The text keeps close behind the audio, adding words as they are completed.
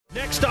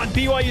Next on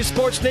BYU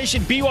Sports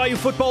Nation, BYU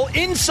football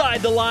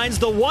inside the lines,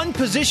 the one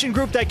position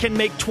group that can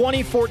make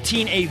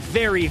 2014 a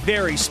very,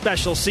 very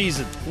special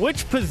season.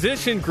 Which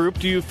position group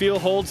do you feel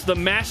holds the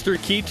master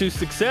key to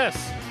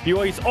success?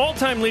 BYU's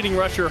all-time leading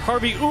rusher,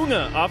 Harvey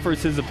Unga,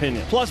 offers his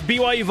opinion. Plus,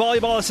 BYU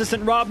volleyball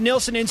assistant Rob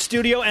Nilsson in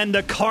studio, and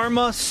the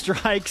karma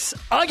strikes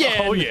again.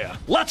 Oh, yeah.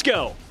 Let's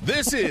go.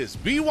 This is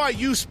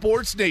BYU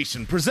Sports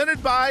Nation,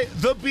 presented by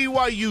The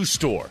BYU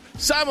Store.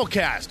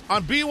 Simulcast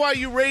on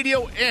BYU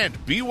Radio and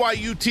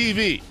BYU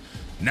TV.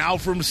 Now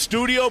from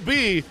Studio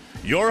B,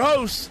 your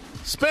hosts,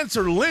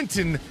 Spencer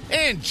Linton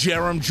and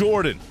Jerem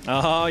Jordan.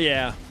 Oh,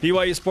 yeah.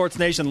 BYU Sports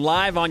Nation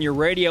live on your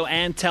radio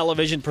and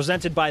television,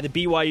 presented by the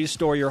BYU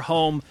Store, your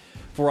home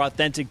for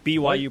authentic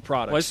BYU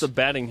products. Why's the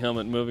batting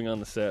helmet moving on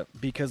the set?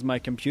 Because my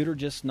computer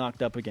just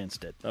knocked up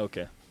against it.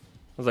 Okay. I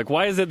was like,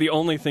 why is it the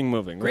only thing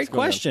moving? Great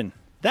question.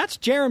 That's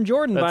Jerem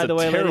Jordan, by the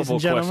way, ladies and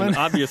gentlemen.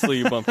 Obviously,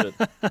 you bumped it.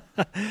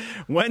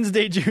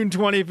 Wednesday, June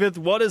 25th.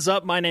 What is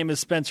up? My name is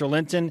Spencer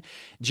Linton.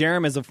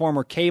 Jerem is a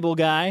former cable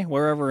guy,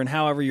 wherever and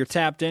however you're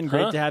tapped in.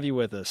 Great to have you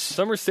with us.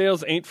 Summer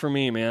sales ain't for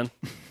me, man.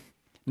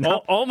 No.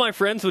 All my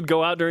friends would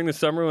go out during the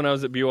summer when I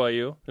was at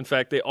BYU. In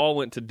fact, they all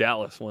went to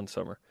Dallas one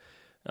summer.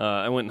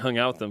 I went and hung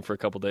out with them for a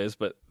couple days,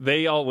 but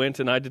they all went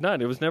and I did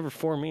not. It was never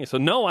for me. So,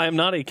 no, I am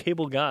not a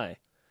cable guy.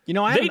 You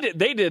know,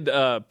 They did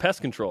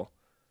pest control.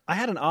 I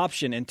had an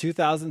option in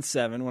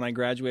 2007 when I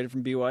graduated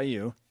from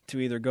BYU to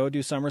either go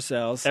do summer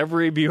sales.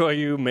 Every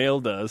BYU male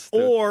does.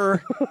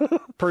 Or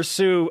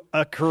pursue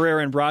a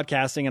career in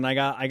broadcasting, and I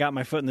got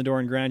my foot in the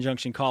door in Grand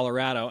Junction,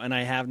 Colorado, and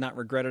I have not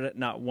regretted it,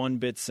 not one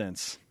bit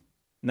since.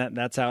 And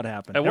that's how it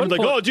happened. Everyone's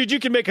like, oh, dude, you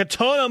can make a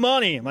ton of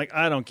money. I'm like,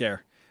 I don't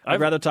care. I'd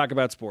rather talk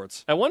about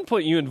sports. At one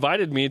point, you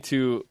invited me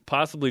to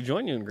possibly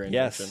join you in Grand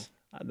Junction. Yes,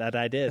 that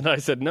I did. And I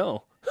said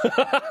no.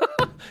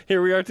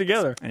 Here we are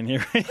together. And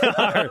here we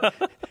are.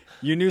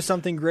 You knew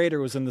something greater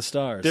was in the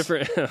stars.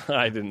 Different.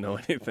 I didn't know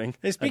anything.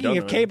 Hey, speaking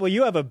of cable,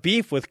 you have a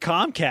beef with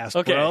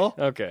Comcast, bro.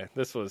 Okay.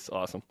 This was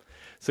awesome.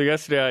 So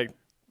yesterday I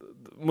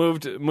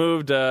moved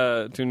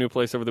to a new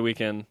place over the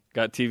weekend.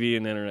 Got TV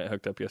and internet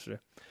hooked up yesterday.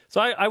 So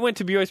I went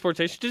to BYU Sports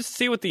Nation just to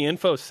see what the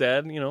info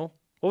said. You know,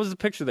 what was the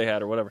picture they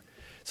had or whatever.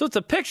 So it's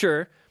a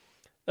picture.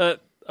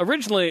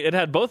 Originally, it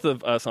had both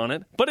of us on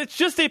it, but it's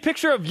just a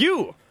picture of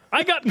you.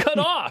 I got cut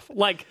off.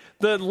 Like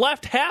the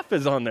left half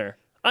is on there.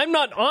 I'm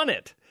not on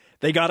it.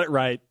 They got it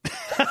right.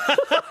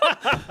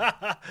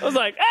 I was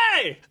like,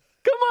 hey,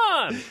 come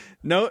on.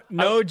 No,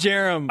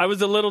 Jerem. I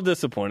was a little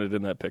disappointed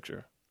in that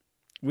picture.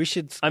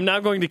 I'm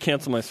now going to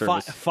cancel my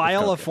service.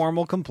 File a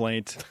formal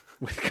complaint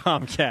with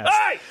Comcast.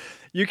 Hey!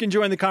 You can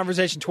join the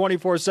conversation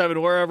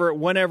 24/7, wherever,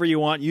 whenever you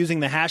want,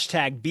 using the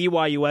hashtag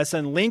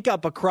BYUSN. Link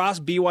up across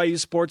BYU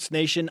Sports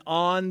Nation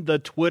on the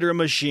Twitter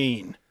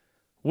machine.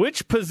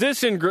 Which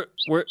position group?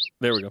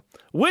 There we go.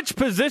 Which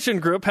position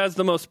group has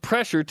the most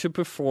pressure to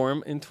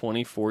perform in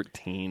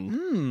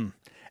 2014?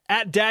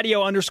 At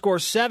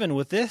Daddio_7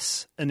 with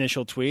this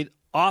initial tweet.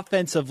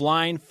 Offensive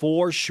line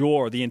for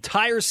sure. The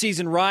entire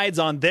season rides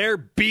on their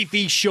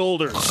beefy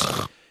shoulders.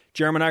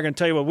 Jeremy and I are going to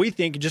tell you what we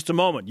think in just a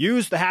moment.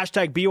 Use the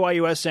hashtag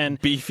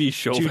BYUSN beefy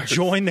shoulders to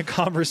join the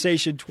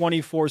conversation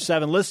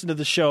 24/7. Listen to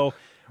the show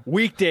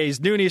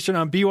weekdays, noon Eastern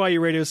on BYU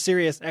Radio,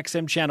 Sirius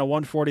XM Channel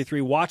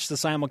 143. Watch the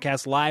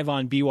simulcast live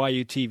on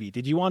BYU TV.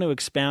 Did you want to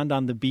expound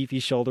on the beefy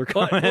shoulder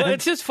comment? Well,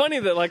 it's just funny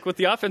that, like, with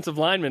the offensive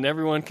linemen,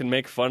 everyone can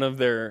make fun of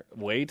their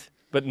weight,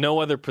 but no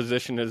other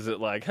position is it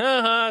like,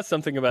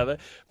 something about that.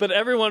 But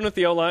everyone with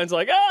the O-line's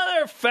like,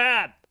 they're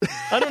fat.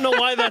 I don't know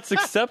why that's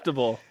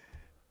acceptable.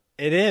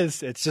 It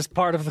is. It's just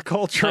part of the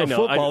culture of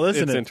football,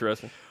 isn't it? It's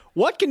interesting.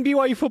 What can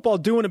BYU football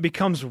do when it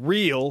becomes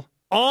real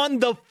on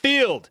the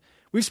field?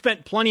 We've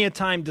spent plenty of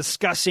time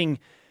discussing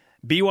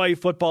BYU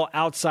football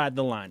outside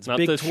the lines. Not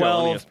Big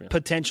 12 ESPN.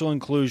 Potential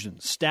inclusion,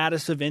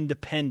 status of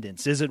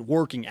independence. Is it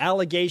working?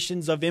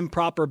 Allegations of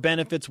improper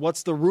benefits.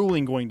 What's the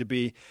ruling going to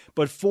be?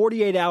 But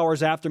 48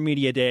 hours after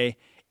Media Day,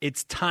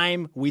 it's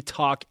time we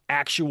talk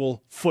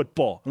actual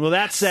football. And with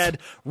that said,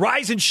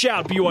 rise and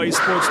shout, BYU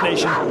Sports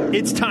Nation.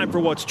 It's time for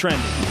What's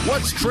Trending.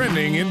 What's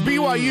trending in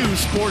BYU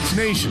Sports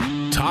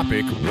Nation?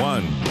 Topic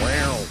 1.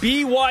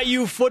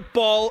 BYU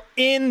football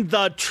in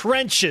the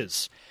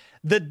trenches.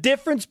 The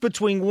difference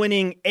between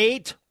winning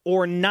 8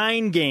 or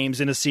 9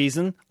 games in a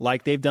season,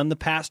 like they've done the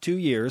past 2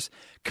 years,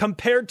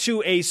 compared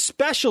to a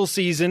special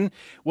season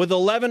with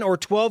 11 or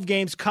 12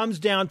 games comes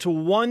down to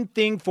one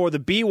thing for the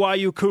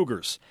BYU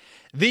Cougars.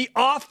 The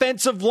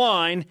offensive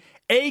line,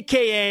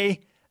 a.k.a.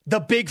 the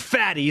Big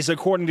Fatties,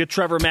 according to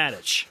Trevor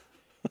Matich.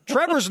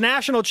 Trevor's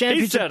national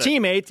championship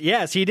teammate,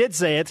 yes, he did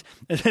say it.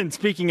 And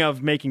speaking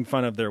of making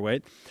fun of their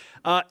weight,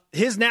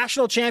 his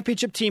national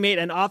championship teammate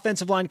and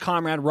offensive line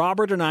comrade,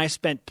 Robert, and I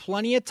spent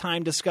plenty of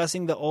time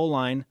discussing the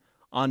O-line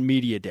on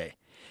Media Day.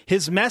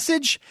 His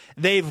message,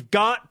 they've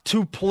got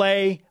to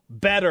play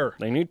better.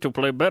 They need to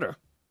play better.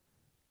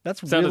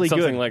 That's really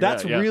good. Like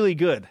That's that, yeah. really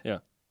good. Yeah.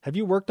 Have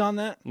you worked on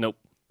that? Nope.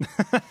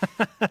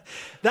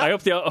 I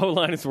hope the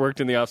O-line has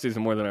worked in the offseason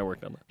more than I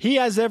worked on that. He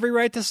has every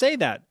right to say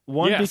that.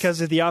 One, Yes.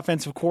 because of the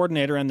offensive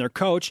coordinator and their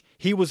coach.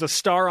 He was a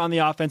star on the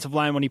offensive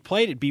line when he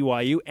played at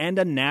BYU and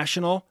a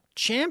national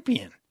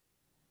champion.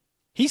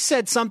 He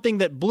said something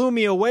that blew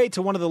me away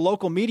to one of the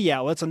local media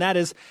outlets, and that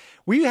is,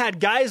 we had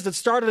guys that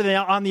started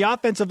on the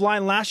offensive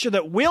line last year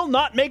that will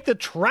not make the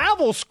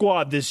travel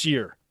squad this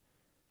year.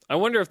 I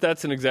wonder if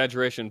that's an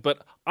exaggeration, but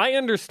I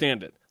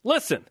understand it.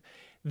 Listen,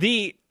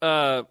 the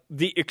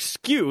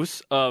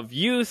excuse of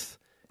youth,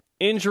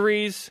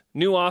 injuries,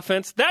 new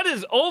offense, that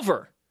is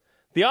over.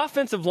 The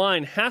offensive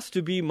line has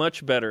to be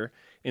much better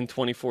in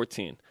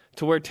 2014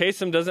 to where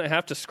Taysom doesn't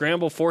have to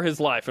scramble for his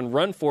life and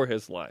run for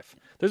his life.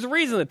 There's a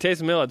reason that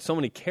Taysom Hill had so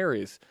many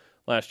carries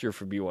last year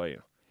for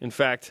BYU. In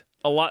fact,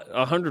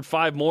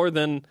 105 more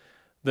than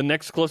the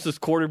next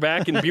closest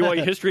quarterback in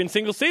BYU history in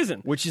single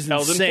season, which is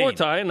Eldon insane.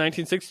 Forti in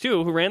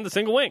 1962, who ran the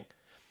single wing.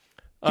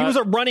 He was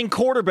a running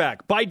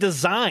quarterback by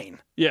design.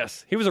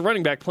 Yes, he was a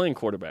running back playing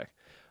quarterback.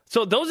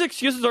 So those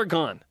excuses are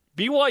gone.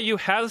 BYU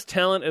has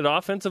talent at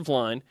offensive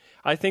line.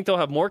 I think they'll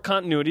have more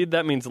continuity.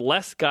 That means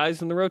less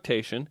guys in the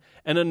rotation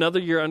and another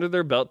year under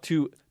their belt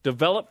to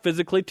develop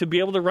physically to be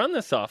able to run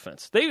this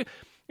offense.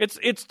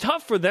 It's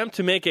tough for them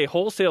to make a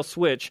wholesale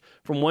switch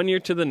from one year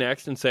to the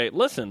next and say,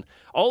 listen,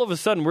 all of a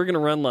sudden we're going to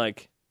run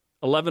like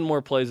 11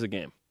 more plays a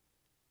game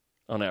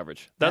on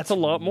average. That's a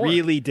lot more.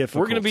 Really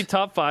difficult. We're going to be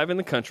top 5 in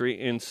the country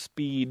in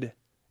speed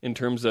in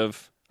terms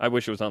of, I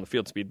wish it was on the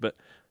field speed, but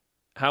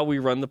how we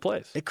run the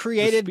plays. It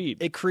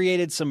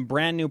created some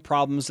brand new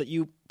problems that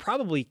you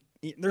probably,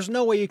 there's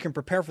no way you can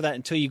prepare for that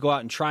until you go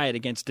out and try it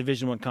against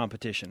Division I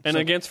competition. And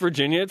against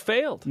Virginia, it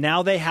failed.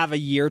 Now they have a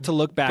year to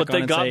look back But on they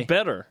and got say,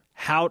 better.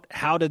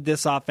 How did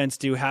this offense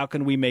do? How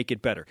can we make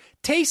it better?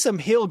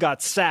 Taysom Hill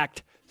got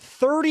sacked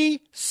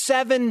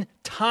 37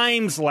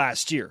 times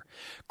last year.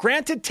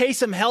 Granted,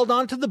 Taysom held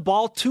onto the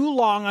ball too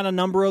long on a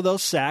number of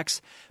those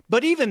sacks,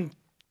 but even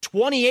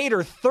 28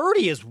 or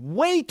 30 is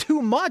way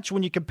too much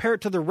when you compare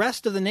it to the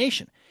rest of the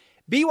nation.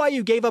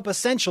 BYU gave up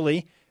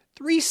essentially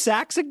 3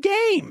 sacks a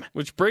game.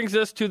 Which brings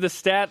us to the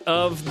stat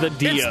of the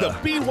day. It's the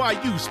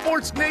BYU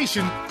Sports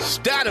Nation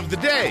stat of the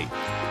day.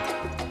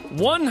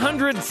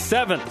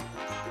 107.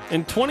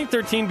 In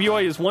 2013,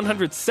 BYU is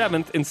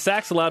 107th in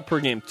sacks allowed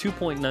per game,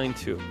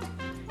 2.92.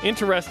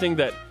 Interesting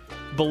that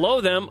below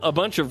them, a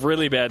bunch of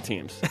really bad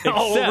teams.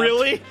 Oh, Except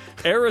really?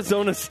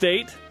 Arizona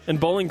State and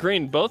Bowling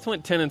Green both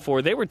went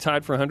 10-4. They were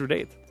tied for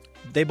 108th.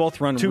 They both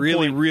run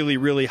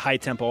really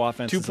high-tempo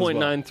offenses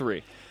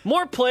 2.93.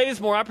 More plays,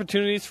 more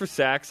opportunities for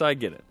sacks. I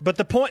get it. But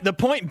the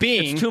point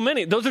being, It's too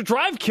many. Those are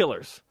drive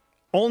killers.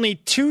 only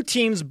 2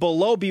 teams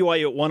below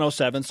BYU at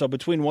 107, so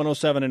between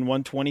 107 and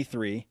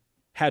 123,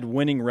 had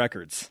winning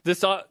records.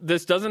 This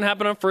doesn't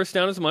happen on first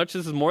down as much.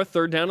 This is more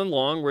third down and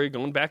long where you're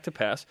going back to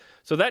pass.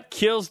 So that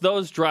kills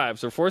those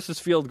drives or forces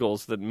field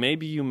goals that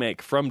maybe you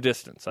make from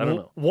distance. I don't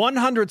know.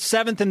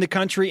 107th in the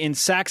country in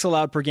sacks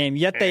allowed per game,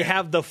 yet they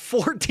have the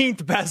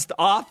 14th best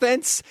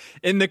offense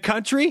in the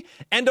country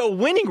and a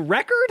winning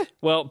record?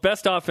 Well,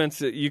 best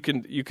offense, you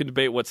can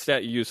debate what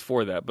stat you use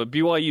for that. But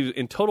BYU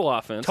in total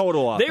offense,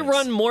 they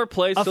run more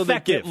plays so they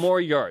get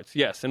more yards.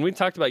 Yes, and we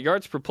talked about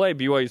yards per play.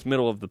 BYU's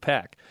middle of the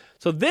pack.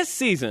 So this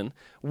season,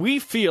 we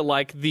feel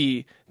like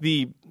the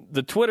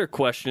Twitter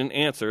question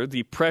answer,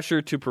 the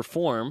pressure to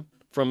perform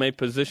from a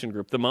position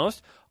group, the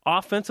most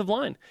offensive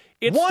line.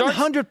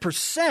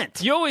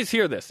 100%. You always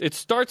hear this. It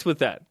starts with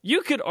that.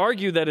 You could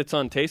argue that it's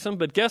on Taysom,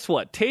 but guess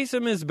what?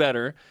 Taysom is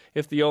better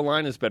if the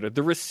O-line is better.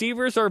 The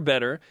receivers are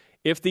better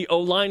if the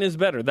O-line is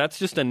better. That's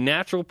just a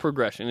natural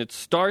progression. It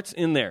starts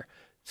in there.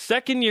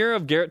 Second year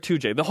of Garrett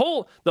Tujague. The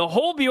whole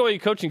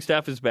BYU coaching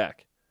staff is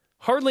back.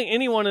 Hardly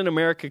anyone in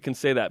America can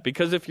say that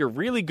because if you're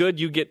really good,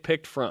 you get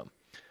picked from.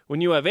 When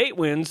you have 8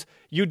 wins,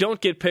 you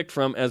don't get picked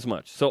from as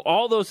much. So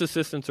all those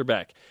assistants are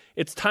back.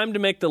 It's time to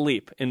make the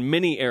leap in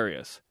many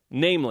areas,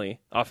 namely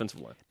offensive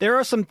line. There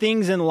are some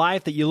things in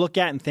life that you look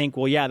at and think,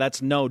 well, yeah,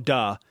 that's no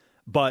duh,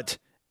 but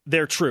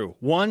they're true.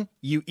 1,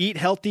 you eat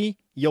healthy,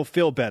 you'll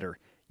feel better.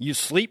 You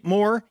sleep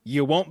more,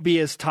 you won't be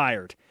as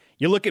tired.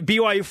 You look at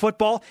BYU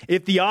football,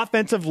 if the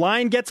offensive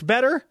line gets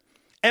better,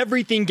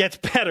 everything gets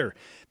better.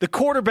 The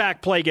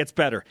quarterback play gets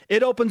better.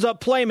 It opens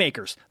up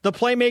playmakers. The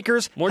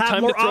playmakers have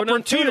more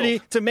opportunity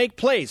to make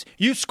plays.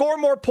 You score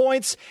more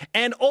points,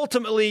 and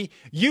ultimately,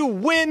 you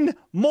win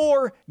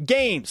more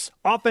games.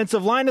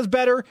 Offensive line is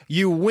better.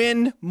 You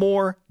win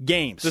more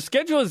games. The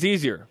schedule is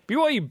easier.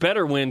 BYU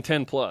better win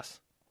 10+.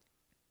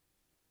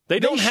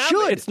 They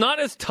should. It's not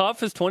as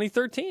tough as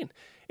 2013.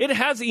 It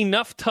has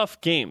enough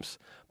tough games,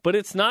 but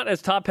it's not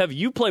as top-heavy.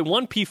 You play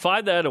one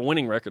P5 that had a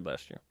winning record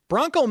last year.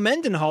 Bronco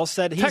Mendenhall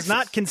said he's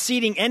not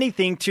conceding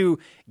anything to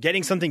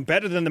getting something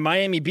better than the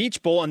Miami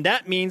Beach Bowl, and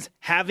that means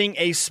having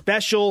a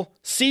special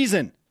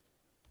season.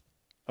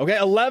 Okay,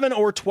 11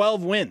 or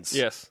 12 wins.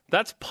 Yes,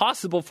 that's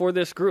possible for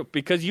this group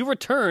because you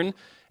return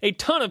a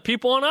ton of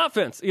people on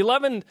offense.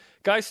 11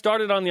 guys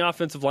started on the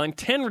offensive line,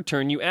 10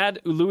 return. You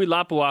add Ului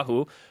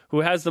Lapuahu,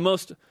 who has the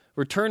most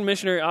return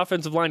missionary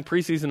offensive line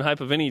preseason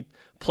hype of any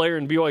player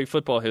in BYU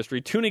football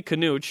history. Tuni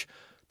Kanuch,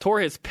 tore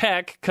his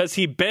pec because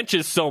he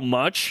benches so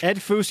much. Ed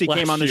Fusi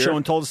came on the year. show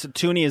and told us that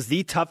Tooney is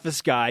the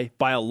toughest guy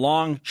by a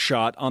long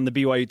shot on the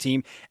BYU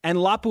team. And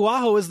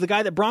Lapuaho is the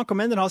guy that Bronco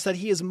Mendenhall said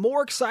he is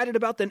more excited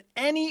about than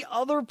any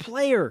other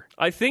player.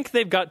 I think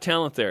they've got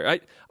talent there.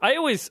 I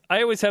always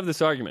have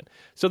this argument.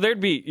 So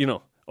there'd be,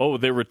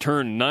 they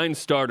returned 9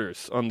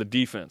 starters on the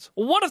defense.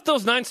 Well, what if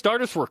those 9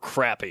 starters were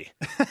crappy?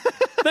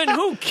 Then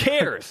who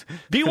cares?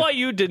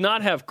 BYU did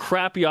not have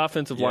crappy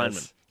offensive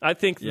linemen. I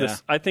think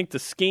the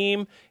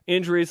scheme,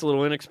 injuries, a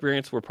little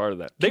inexperience were part of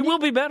that. They will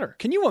be better.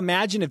 Can you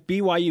imagine if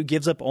BYU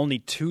gives up only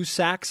 2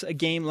 sacks a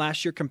game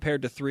last year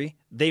compared to 3?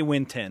 They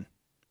win 10.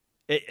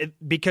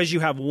 Because you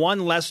have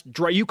one less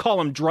you call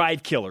them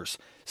drive killers.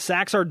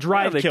 Sacks are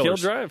drive they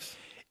killers. Kill drives.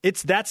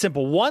 It's that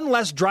simple. One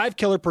less drive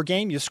killer per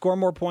game, you score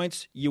more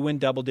points, you win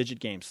double-digit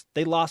games.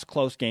 They lost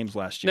close games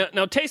last year.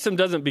 Now Taysom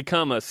doesn't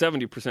become a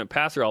 70%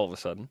 passer all of a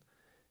sudden.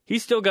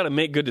 He's still got to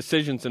make good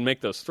decisions and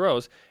make those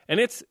throws. And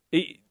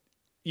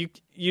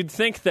you'd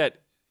think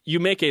that you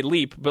make a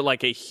leap, but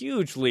like a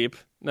huge leap,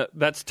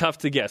 that's tough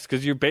to guess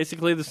because you're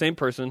basically the same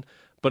person,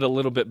 but a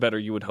little bit better,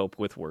 you would hope,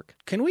 with work.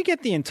 Can we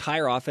get the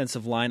entire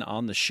offensive line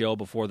on the show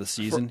before the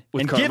season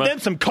and karma. give them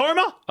some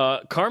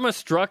karma? Karma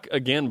struck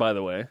again, by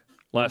the way,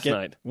 last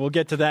night. We'll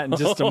get to that in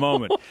just a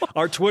moment.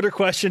 Our Twitter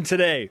question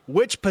today,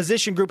 which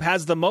position group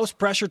has the most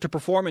pressure to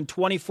perform in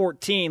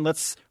 2014?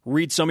 Let's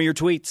read some of your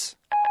tweets.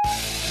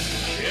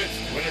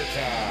 It's Twitter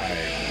time.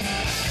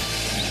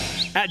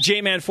 At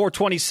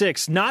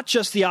JMan426, not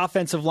just the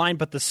offensive line,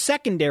 but the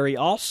secondary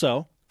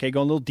also. Okay,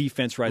 going a little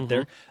defense right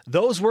there.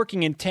 Those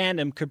working in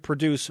tandem could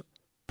produce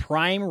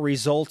prime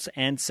results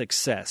and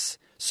success.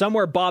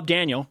 Somewhere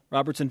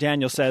Robertson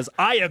Daniel says,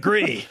 I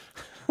agree.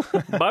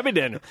 Bobby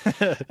Daniel.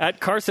 At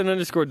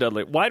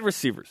Carson_Dudley. Wide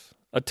receivers.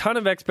 A ton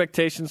of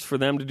expectations for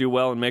them to do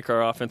well and make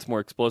our offense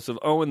more explosive.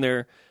 Oh, and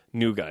they're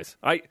new guys.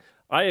 I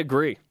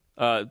agree.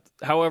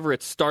 However,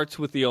 it starts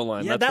with the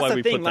O-line. Yeah, that's why the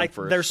we thing. put them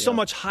first. There's so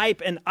much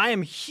hype, and I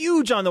am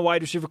huge on the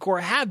wide receiver core.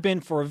 Have been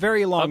for a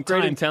very long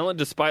Upgrading time. talent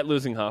despite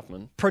losing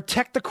Hoffman.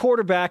 Protect the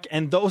quarterback,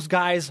 and those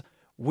guys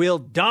will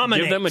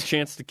dominate. Give them a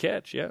chance to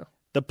catch, yeah.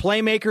 The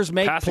playmakers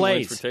make Passing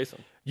plays. lanes for Taysom.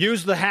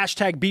 Use the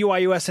hashtag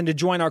BYUSN to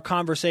join our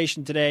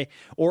conversation today,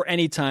 or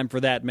anytime for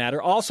that matter.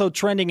 Also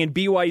trending in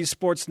BYU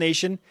Sports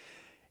Nation,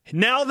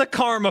 now the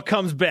karma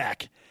comes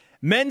back.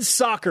 Men's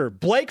soccer,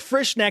 Blake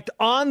Frischknecht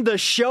on the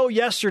show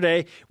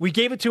yesterday. We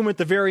gave it to him at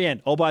the very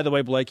end. Oh, by the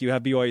way, Blake, you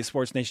have BYU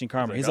Sports Nation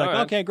karma. He's like, all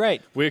right. okay,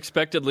 great. We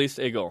expect at least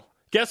a goal.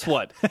 Guess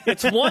what?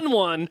 It's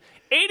 1-1,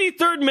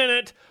 83rd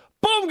minute.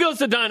 Boom goes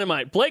the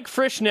dynamite. Blake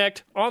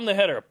Frischknecht on the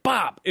header.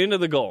 Bop! Into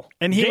the goal.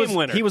 And Game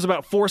winner. He was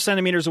about 4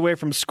 centimeters away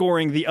from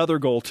scoring the other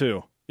goal,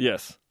 too.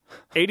 Yes.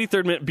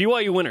 83rd minute.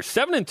 BYU winner.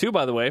 7-2,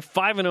 by the way.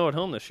 5-0 at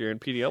home this year in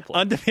PDL play.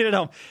 Undefeated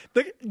home.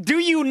 Do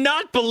you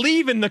not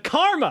believe in the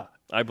karma?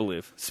 I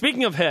believe.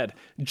 Speaking of head,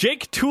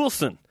 Jake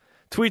Toulson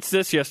tweets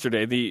this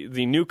yesterday,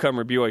 the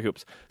newcomer BYU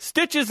Hoops.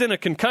 Stitches in a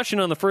concussion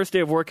on the first day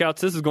of workouts.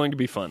 This is going to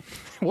be fun.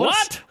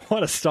 What?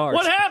 What a start.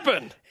 What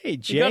happened? Hey,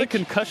 Jake. You got a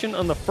concussion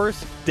on the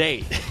first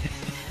day.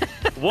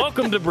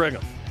 Welcome to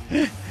Brigham.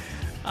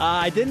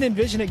 I didn't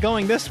envision it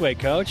going this way,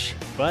 Coach,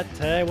 but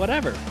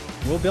whatever.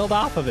 We'll build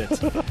off of it.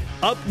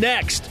 Up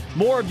next,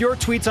 more of your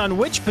tweets on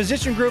which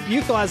position group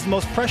you feel has the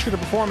most pressure to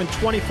perform in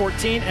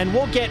 2014, and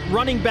we'll get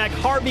running back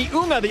Harvey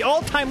Unga, the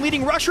all-time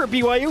leading rusher at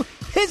BYU,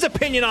 his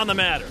opinion on the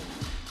matter.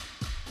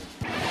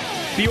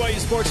 BYU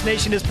Sports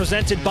Nation is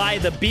presented by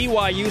the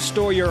BYU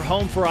Store, your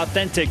home for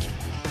authentic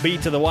B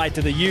to the Y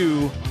to the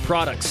U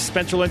products.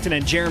 Spencer Linton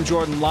and Jerem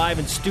Jordan live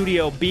in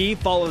Studio B.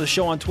 Follow the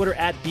show on Twitter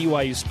at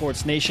BYU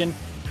Sports Nation.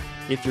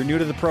 If you're new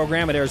to the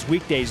program, it airs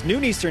weekdays,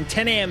 noon Eastern,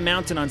 10 a.m.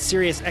 Mountain on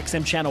Sirius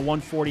XM Channel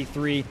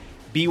 143,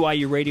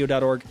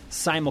 BYURadio.org,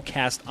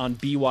 simulcast on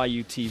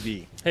BYU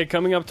TV. Hey,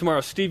 coming up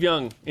tomorrow, Steve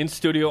Young in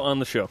studio on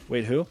the show.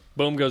 Wait, who?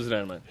 Boom goes the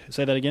dynamite.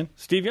 Say that again.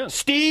 Steve Young.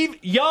 Steve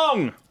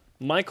Young!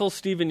 Michael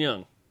Stephen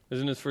Young.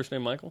 Isn't his first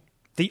name Michael?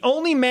 The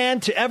only man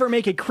to ever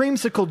make a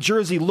creamsicle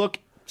jersey look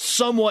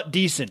somewhat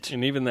decent.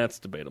 And even that's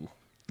debatable.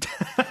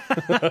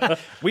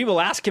 We will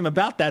ask him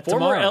about that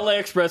Former tomorrow. LA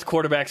Express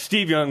quarterback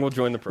Steve Young will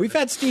join the program. We've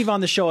had Steve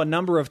on the show a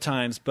number of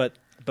times, but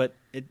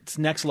it's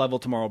next level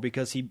tomorrow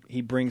because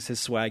he brings his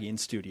swag in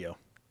studio.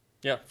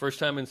 Yeah, first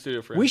time in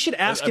studio for him. We should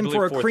ask him believe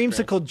for a fourth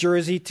creamsicle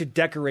jersey to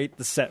decorate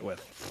the set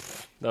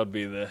with. That would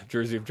be the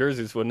jersey of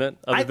jerseys, wouldn't it?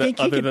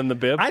 Other than the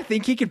bib? I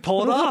think he could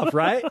pull it off,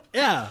 right?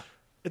 Yeah.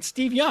 It's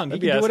Steve Young.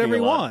 That'd He be can do asking whatever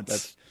he a lot. wants.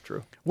 That's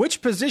true.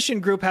 Which position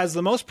group has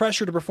the most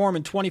pressure to perform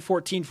in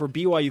 2014 for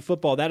BYU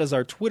football? That is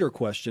our Twitter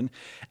question.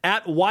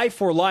 At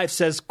Y4Live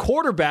says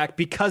quarterback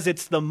because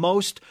it's the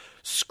most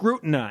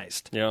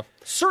scrutinized. Yeah.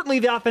 Certainly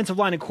the offensive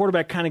line and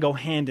quarterback kind of go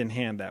hand in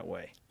hand that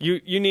way.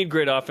 You need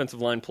great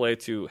offensive line play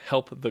to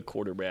help the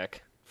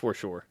quarterback, for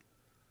sure.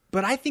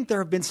 But I think there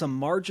have been some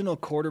marginal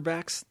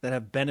quarterbacks that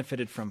have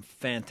benefited from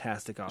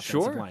fantastic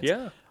offensive lines.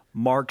 Yeah.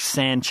 Mark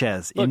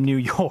Sanchez in New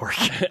York.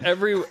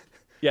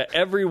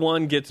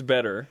 Everyone gets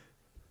better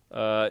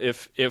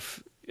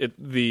if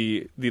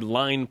the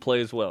line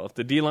plays well. If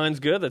the D line's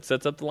good, that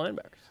sets up the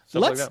linebackers.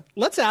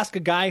 Let's ask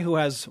a guy who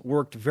has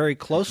worked very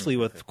closely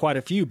with quite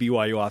a few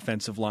BYU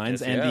offensive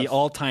lines the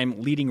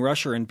all-time leading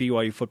rusher in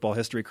BYU football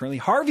history currently,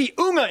 Harvey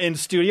Unga in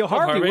studio.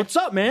 Harvey, what's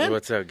up, man?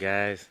 What's up,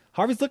 guys?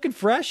 Harvey's looking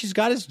fresh. He's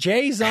got his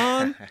J's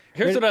on.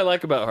 Here's what I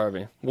like about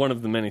Harvey. One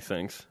of the many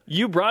things.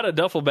 You brought a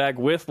duffel bag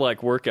with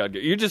workout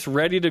gear. You're just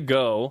ready to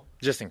go.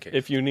 Just in case.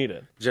 If you need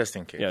it. Just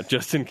in case. Yeah,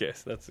 just in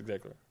case. That's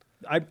exactly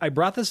right. I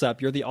brought this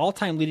up. You're the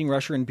all-time leading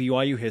rusher in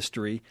BYU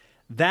history.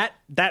 That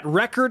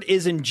record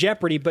is in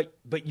jeopardy, but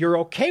you're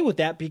okay with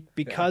that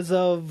because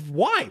of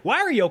why?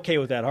 Why are you okay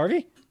with that,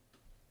 Harvey?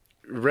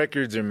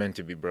 Records are meant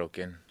to be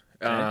broken.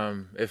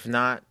 Okay. If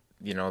not,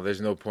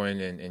 there's no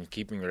point in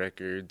keeping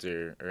records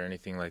or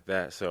anything like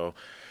that. So,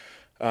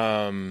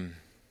 for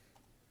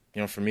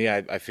me,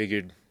 I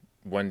figured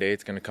one day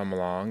it's going to come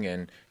along,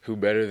 and who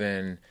better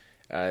than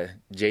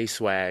J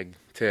Swag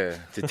to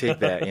take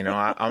that?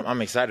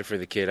 I'm excited for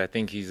the kid. I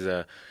think he's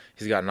got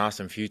an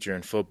awesome future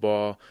in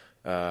football.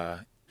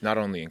 Not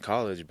only in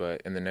college,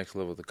 but in the next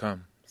level to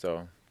come.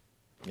 So,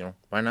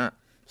 why not?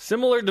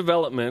 Similar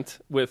development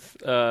with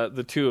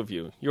the two of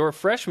you. Your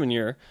freshman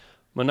year,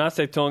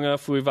 Manasseh Tonga,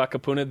 Fui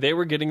Vakapuna, they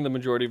were getting the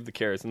majority of the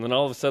carries. And then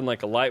all of a sudden,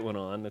 a light went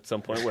on at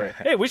some point where,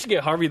 hey, we should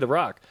get Harvey the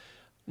Rock.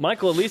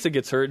 Michael Elisa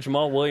gets hurt.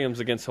 Jamal Williams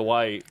against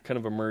Hawaii kind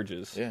of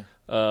emerges. Yeah.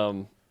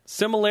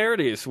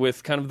 Similarities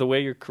with kind of the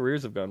way your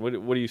careers have gone.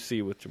 What do you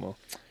see with Jamal?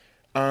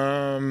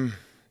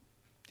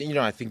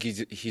 I think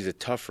he's a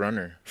tough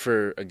runner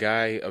for a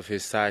guy of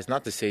his size.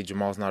 Not to say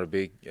Jamal's not a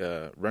big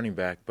running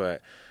back,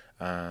 but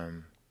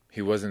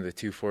he wasn't the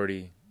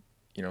 240,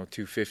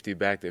 250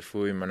 back that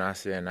Fui,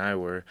 Manasseh, and I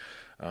were.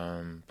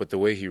 But the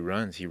way he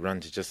runs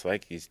just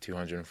like he's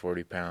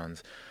 240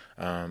 pounds.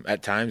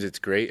 At times it's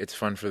great. It's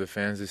fun for the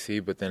fans to see,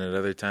 but then at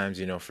other times,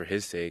 for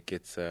his sake,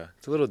 it's a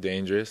little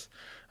dangerous.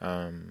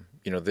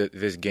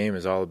 This game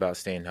is all about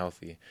staying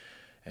healthy.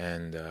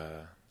 And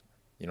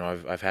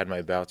I've had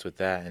my bouts with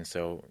that, and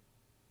so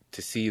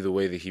to see the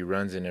way that he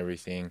runs and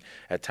everything,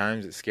 at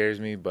times it scares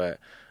me, but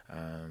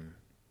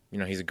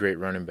he's a great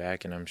running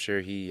back, and I'm sure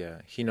he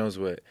knows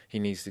what he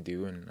needs to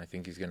do, and I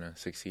think he's going to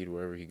succeed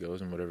wherever he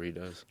goes and whatever he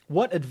does.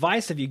 What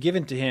advice have you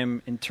given to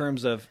him in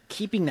terms of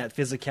keeping that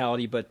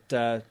physicality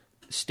but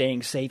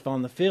staying safe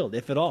on the field,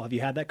 if at all? Have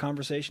you had that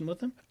conversation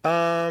with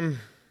him?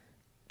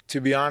 To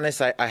be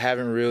honest, I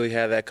haven't really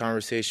had that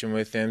conversation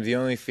with him. The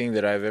only thing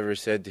that I've ever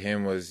said to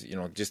him was,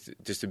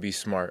 just to be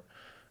smart.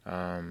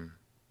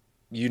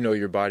 You know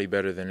your body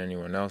better than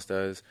anyone else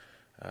does.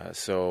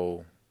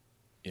 So,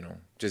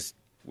 just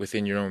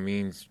within your own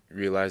means,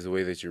 realize the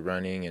way that you're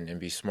running and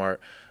be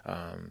smart.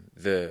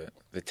 The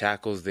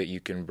tackles that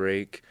you can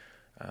break,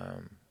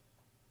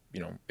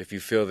 if you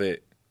feel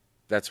that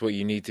that's what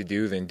you need to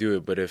do, then do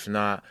it. But if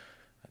not,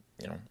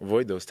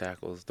 avoid those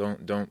tackles.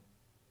 Don't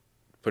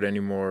put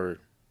any more,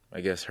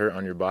 hurt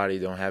on your body.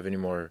 Don't have any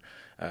more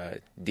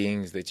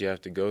dings that you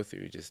have to go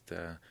through. Just,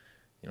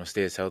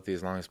 stay as healthy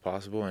as long as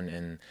possible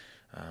and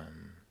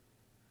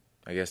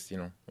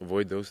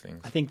avoid those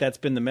things. I think that's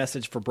been the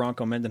message for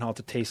Bronco Mendenhall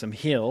to Taysom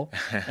Hill,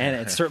 and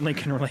it certainly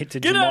can relate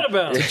to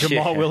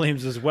Jamal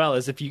Williams as well,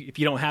 as if you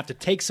don't have to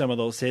take some of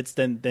those hits,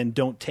 then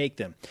don't take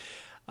them.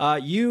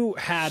 You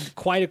had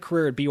quite a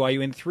career at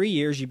BYU. In 3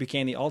 years, you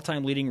became the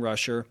all-time leading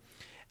rusher.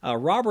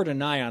 Robert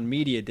and I on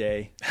Media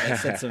Day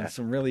said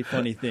some really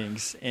funny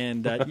things,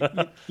 and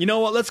you know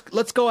what?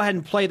 Let's go ahead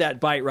and play that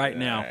bite right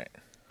now. Right.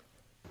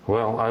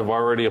 Well, I've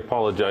already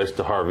apologized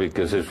to Harvey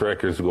because his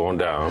record's going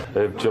down.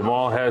 If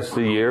Jamal has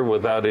the year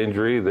without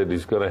injury that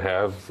he's going to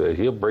have,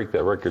 he'll break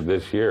that record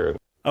this year.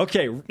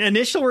 Okay,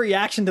 initial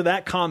reaction to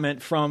that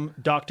comment from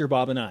Dr.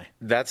 Bob and I.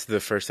 That's the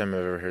first time I've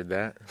ever heard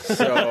that. So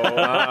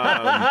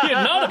he did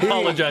not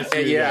apologize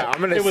to you. Yeah, I'm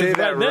going to say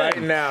that right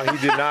now. He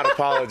did not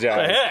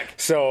apologize. The heck?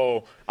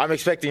 So I'm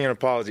expecting an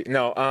apology.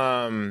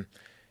 No,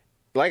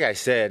 like I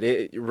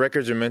said,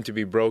 records are meant to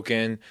be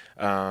broken.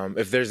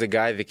 If there's a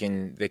guy that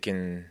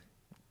can,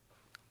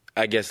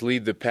 I guess,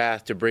 lead the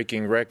path to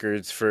breaking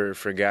records for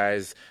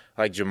guys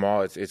like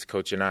Jamal, it's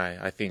Coach and I.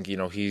 I think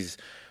he's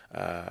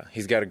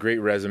got a great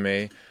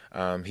resume.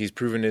 He's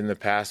proven it in the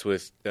past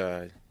with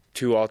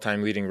 2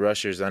 all-time leading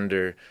rushers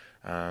under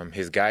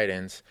his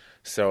guidance.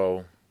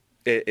 So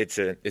it's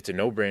a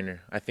no-brainer.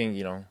 I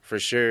think for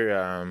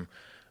sure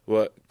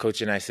what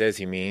Coach and I says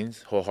he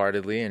means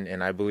wholeheartedly,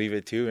 and I believe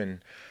it too.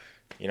 And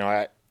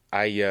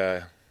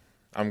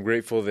I'm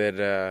grateful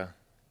that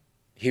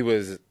he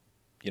was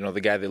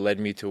the guy that led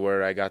me to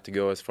where I got to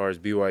go as far as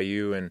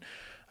BYU, and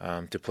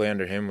to play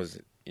under him was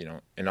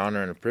an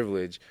honor and a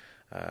privilege.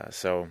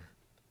 So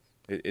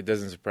it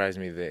doesn't surprise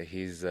me that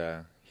he's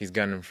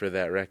gunning for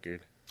that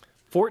record.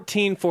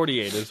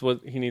 1448 is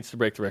what he needs to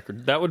break the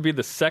record. That would be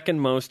the second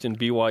most in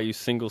BYU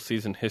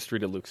single-season history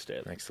to Luke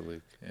Staley. Thanks to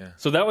Luke, yeah.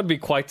 So that would be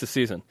quite the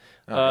season.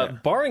 Yeah.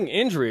 Barring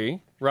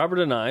injury, Robert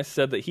and I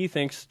said that he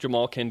thinks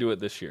Jamal can do it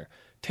this year.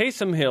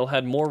 Taysom Hill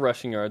had more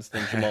rushing yards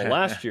than Jamal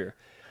last year.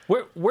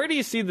 Where do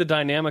you see the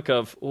dynamic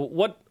of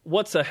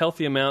what's a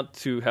healthy amount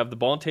to have the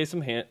ball in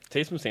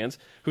Taysom's hands,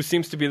 who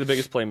seems to be the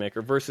biggest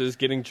playmaker, versus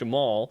getting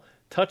Jamal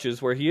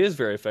touches where he is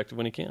very effective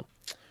when he can?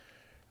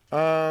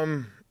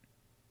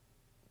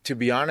 To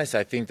be honest,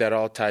 I think that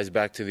all ties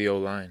back to the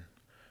O-line.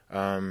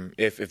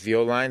 If the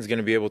O-line is going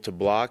to be able to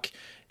block,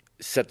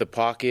 set the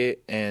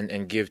pocket,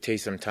 and give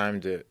Taysom time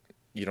to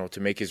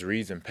make his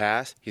reads and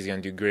pass, he's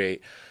going to do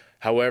great.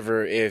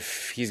 However,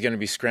 if he's going to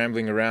be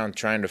scrambling around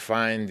trying to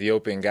find the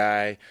open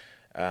guy,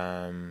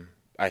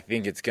 I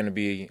think it's going to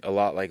be a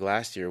lot like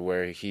last year,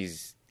 where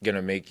he's going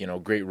to make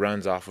great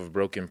runs off of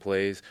broken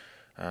plays,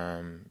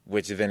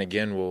 which then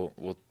again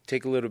will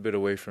take a little bit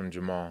away from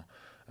Jamal.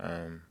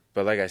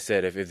 But like I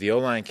said, if the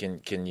O-line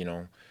can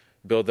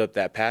build up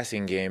that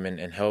passing game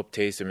and help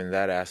Taysom in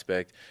that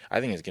aspect, I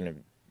think it's going to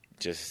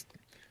just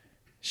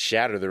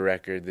shatter the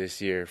record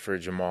this year for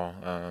Jamal.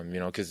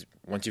 Because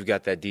once you've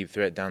got that deep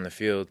threat down the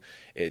field,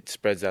 it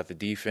spreads out the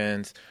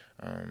defense,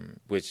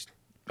 which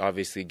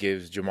obviously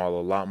gives Jamal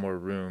a lot more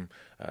room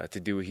to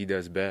do what he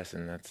does best,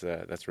 and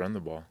that's run the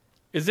ball.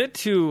 Is it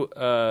to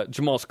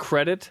Jamal's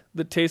credit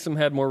that Taysom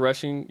had more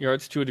rushing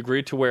yards to a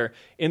degree to where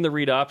in the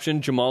read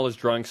option, Jamal is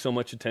drawing so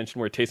much attention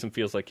where Taysom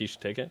feels like he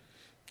should take it?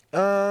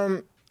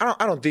 I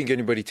don't think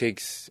anybody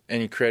takes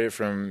any credit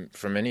from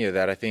any of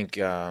that. I think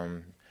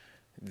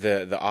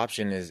the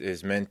option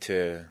is meant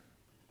to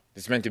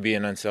be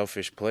an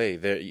unselfish play.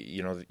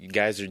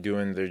 Guys are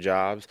doing their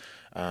jobs,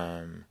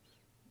 and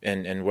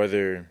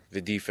whether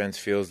the defense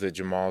feels that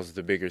Jamal's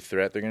the bigger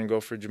threat, they're going to go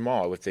for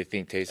Jamal if they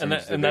think Taysom's the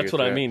bigger threat. And that's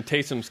what I mean.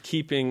 Taysom's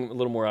keeping a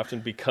little more often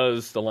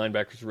because the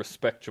linebackers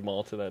respect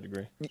Jamal to that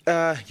degree.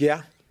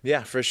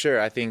 Yeah, for sure.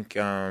 I think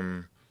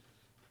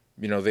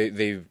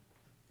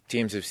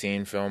teams have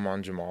seen film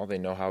on Jamal. They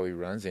know how he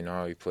runs. They know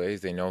how he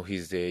plays. They know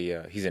he's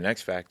an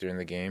X factor in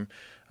the game.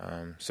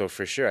 So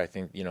for sure, I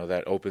think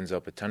that opens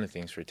up a ton of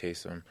things for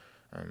Taysom.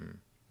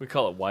 We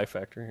call it Y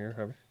factor here,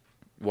 Harvey.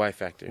 Y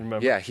factor.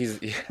 Remember? Yeah, he's a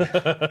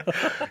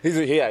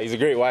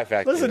great Y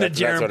factor. Listen to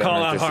Jerem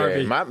call out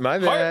Harvey. My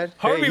bad.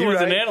 Harvey Hey, was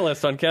right. an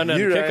analyst on Countdown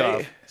to You're Kickoff,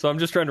 right. so I'm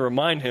just trying to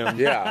remind him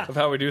of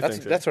how we do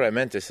things. That's what I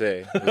meant to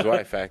say. Was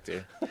Y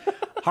factor.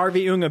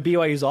 Harvey Unga,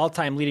 BYU's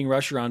all-time leading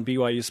rusher on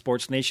BYU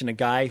Sports Nation, a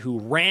guy who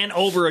ran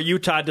over a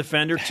Utah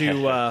defender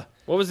to...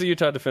 What was the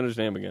Utah defender's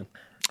name again?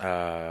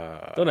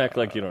 Don't act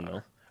like you don't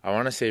know. I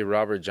want to say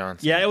Robert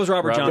Johnson. Yeah, it was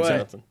Robert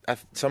Johnson.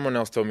 Someone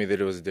else told me that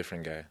it was a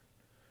different guy.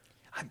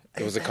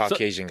 It was a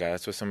Caucasian guy.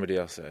 That's what somebody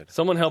else said.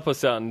 Someone help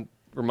us out and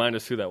remind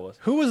us who that was.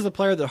 Who was the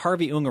player that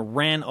Harvey Unga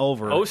ran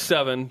over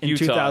 07 in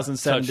Utah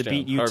 2007 to touchdown.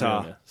 beat Utah?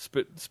 Harvey Unga.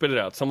 Spit it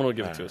out. Someone will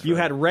give it to us. You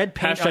had red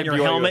paint Hashtag on your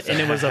BYU helmet, USA.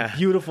 and it was a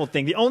beautiful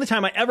thing. The only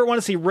time I ever want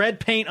to see red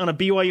paint on a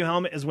BYU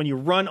helmet is when you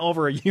run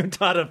over a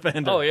Utah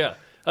defender. Oh, yeah.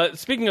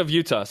 Speaking of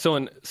Utah, so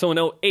in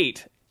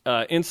 08,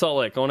 in Salt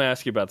Lake, I want to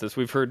ask you about this.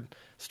 We've heard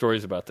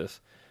stories about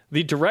this.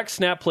 The direct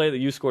snap play that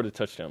you scored a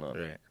touchdown on.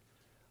 Right.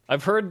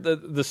 I've heard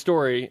the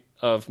story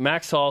of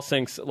Max Hall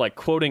saying,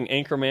 quoting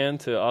Anchorman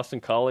to Austin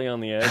Collie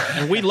on the edge.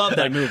 And we love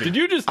that movie. Did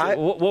you just...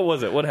 what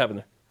was it? What happened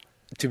there?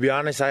 To be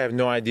honest, I have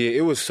no idea.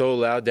 It was so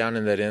loud down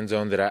in that end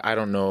zone that I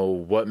don't know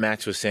what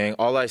Max was saying.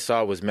 All I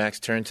saw was Max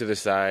turn to the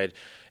side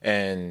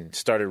and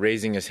started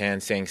raising his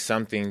hand, saying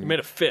something. He made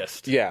a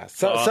fist. Yeah,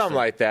 Awesome. something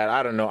like that.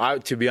 I don't know.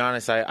 To be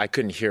honest, I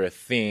couldn't hear a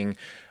thing.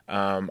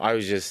 I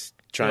was just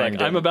trying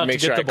to I'm about make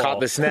to sure get the I ball.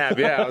 caught the snap.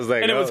 Yeah, I was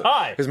like, And it was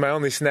high. It was my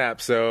only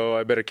snap, so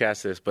I better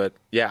catch this. But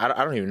yeah,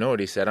 I don't even know what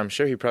he said. I'm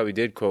sure he probably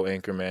did quote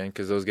Anchorman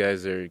because those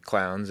guys are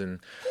clowns,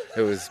 and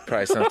it was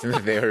probably something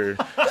that they were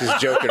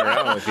just joking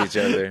around with each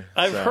other.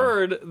 I've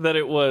heard that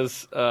it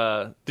was,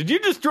 did you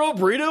just throw a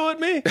burrito at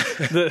me?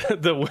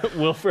 the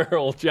Will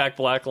Ferrell, Jack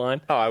Black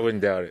line. Oh, I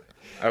wouldn't doubt it.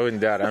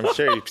 I'm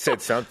sure he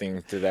said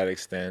something to that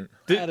extent.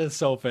 That is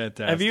so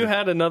fantastic. Have you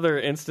had another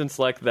instance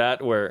like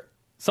that where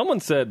someone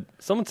said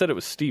it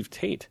was Steve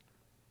Tate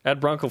at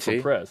Bronco for See?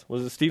 Prez?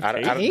 Was it Steve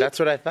Tate? That's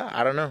what I thought.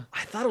 I don't know.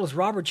 I thought it was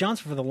Robert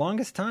Johnson for the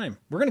longest time.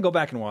 We're going to go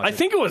back and watch I it.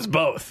 think it was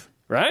both,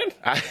 right?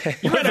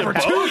 You ran over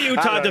two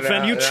Utah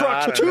defenders. You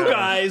trucked two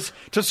guys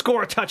to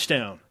score a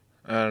touchdown.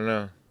 I don't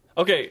know.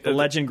 Okay. The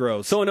legend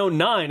grows. So in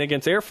 09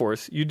 against Air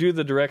Force, you do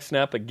the direct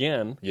snap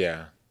again.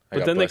 Yeah.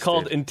 But then they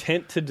called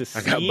intent to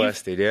deceive. I got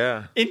busted,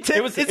 yeah. Isn't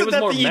It was that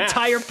more the Max.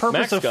 entire purpose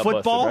Max of got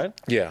football? busted,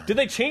 right? Yeah. Did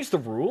they change the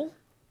rule?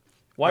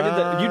 Why did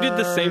that? You did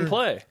the same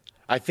play.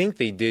 I think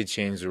they did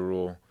change the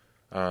rule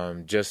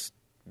just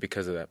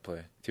because of that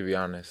play, to be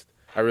honest.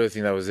 I really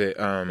think that was it.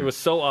 It was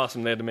so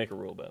awesome they had to make a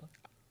rule about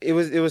it.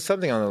 It was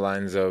something on the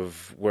lines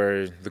of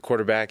where the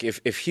quarterback,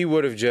 if he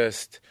would have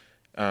just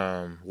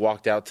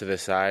walked out to the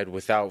side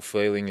without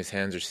flailing his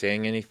hands or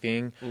saying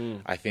anything,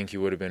 I think he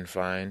would have been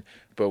fine.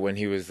 But when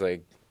he was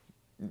like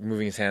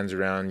moving his hands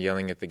around,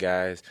 yelling at the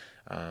guys,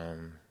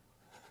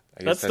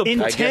 That's the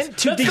intent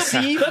to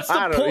deceive. That's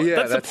the point. yeah,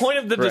 that's the point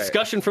of the right.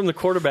 discussion from the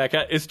quarterback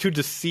is to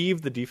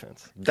deceive the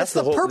defense. That's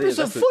the purpose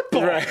of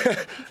football. Right.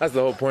 That's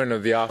the whole point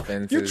of the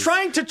offense. You're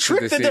trying to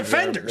trick the deceive them.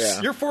 defenders.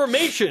 Yeah. Your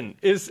formation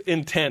is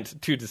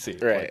intent to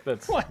deceive. Right.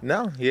 That's, What?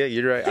 No, yeah,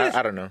 you're right.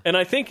 I don't know. And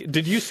I think,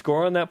 did you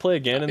score on that play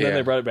again, and then Yeah.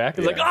 they brought it back?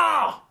 It's like, Yeah.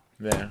 oh!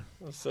 Yeah.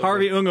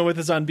 Harvey Unga with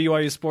us on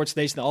BYU Sports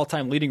Nation, the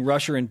all-time leading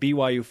rusher in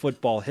BYU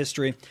football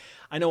history.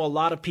 I know a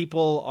lot of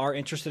people are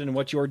interested in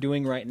what you're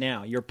doing right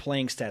now, your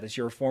playing status.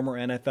 You're a former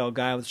NFL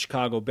guy with the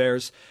Chicago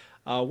Bears.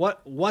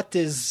 What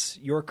is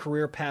your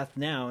career path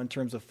now in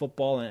terms of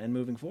football and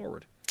moving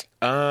forward?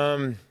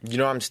 I'm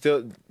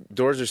still,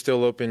 doors are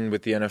still open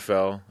with the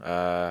NFL.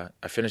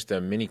 I finished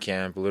a mini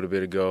camp a little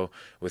bit ago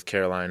with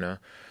Carolina.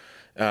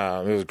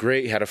 It was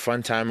great. Had a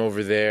fun time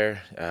over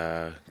there.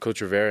 Coach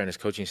Rivera and his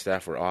coaching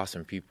staff were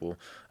awesome people.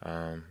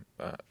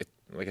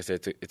 Like I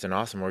said, it's an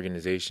awesome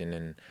organization,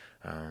 and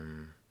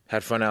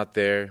had fun out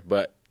there.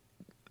 But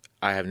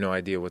I have no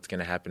idea what's going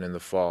to happen in the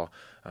fall.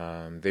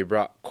 They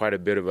brought quite a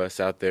bit of us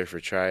out there for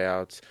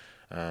tryouts,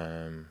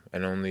 and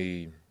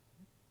only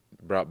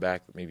brought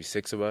back maybe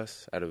 6 of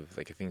us out of,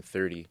 I think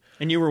 30.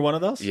 And you were one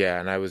of those? Yeah,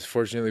 and I was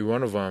fortunately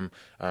one of them.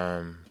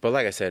 But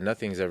like I said,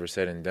 nothing's ever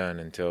said and done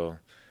until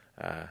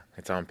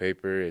it's on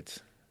paper,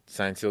 it's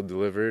signed, sealed,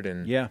 delivered,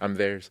 and Yeah. I'm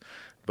theirs.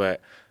 But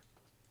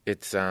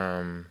it's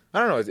I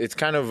don't know. It's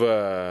kind of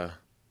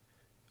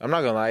I'm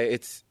not gonna lie.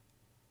 It's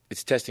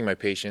testing my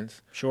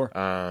patience. Sure.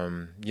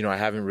 I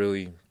haven't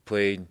really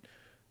played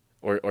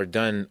or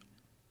done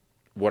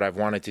what I've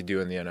wanted to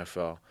do in the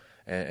NFL,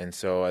 and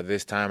so at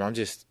this time I'm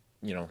just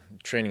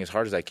training as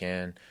hard as I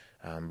can,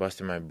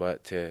 busting my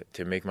butt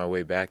to make my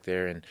way back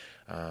there, and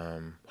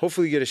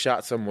hopefully get a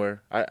shot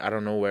somewhere. I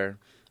don't know where.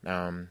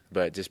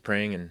 But just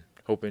praying and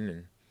hoping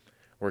and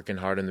working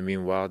hard in the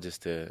meanwhile,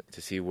 just to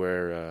see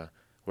where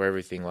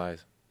everything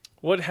lies.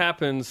 What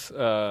happens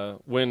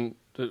when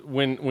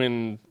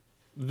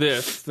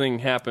this thing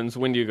happens?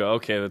 When do you go,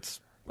 okay,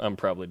 I'm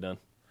probably done?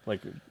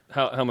 Like,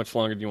 how much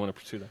longer do you want to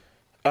pursue that?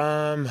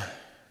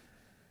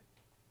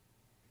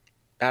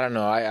 I don't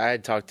know. I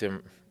had talked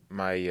to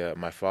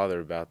my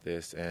father about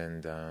this,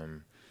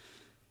 and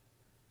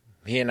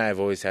he and I have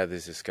always had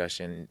this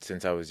discussion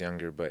since I was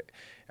younger, but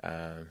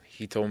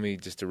he told me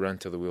just to run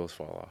till the wheels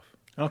fall off.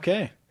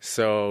 Okay.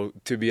 So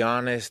to be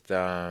honest,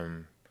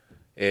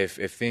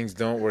 if things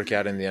don't work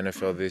out in the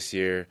NFL this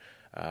year,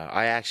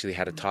 I actually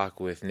had a talk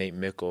with Nate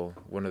Mickle,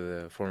 one of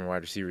the former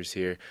wide receivers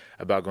here,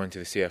 about going to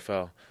the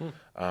CFL.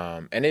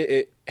 And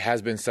it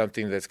has been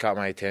something that's caught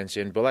my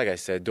attention. But like I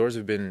said, doors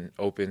have been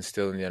open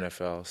still in the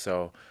NFL.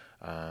 So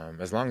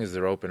as long as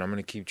they're open, I'm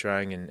going to keep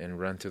trying and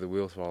run till the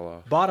wheels fall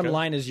off. Bottom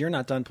line is you're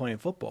not done playing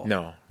football.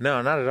 No,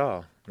 not at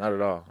all. Not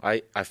at all.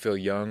 I feel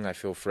young. I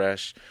feel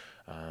fresh.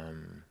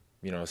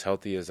 As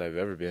healthy as I've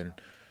ever been.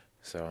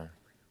 So,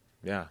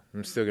 yeah,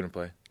 I'm still going to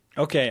play.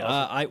 Okay,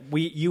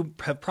 you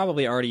have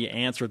probably already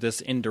answered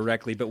this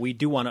indirectly, but we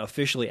do want to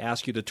officially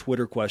ask you the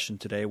Twitter question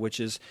today, which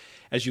is,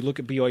 as you look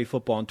at BYU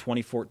football in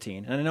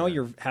 2014, and I know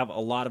you have a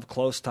lot of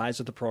close ties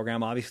to the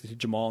program, obviously to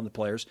Jamal and the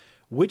players,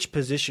 which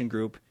position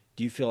group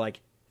do you feel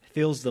like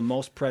feels the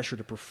most pressure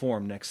to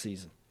perform next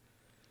season?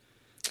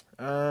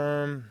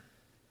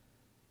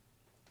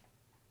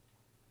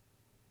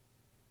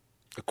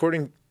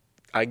 According,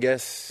 I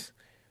guess,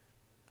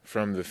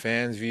 from the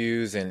fans'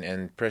 views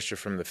and pressure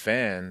from the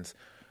fans,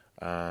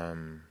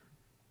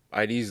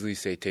 I'd easily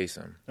say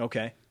Taysom.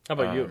 Okay. How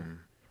about you?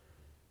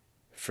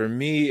 For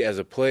me, as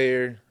a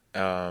player,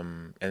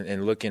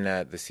 and looking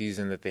at the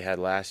season that they had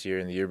last year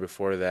and the year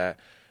before that,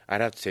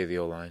 I'd have to say the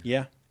O-line.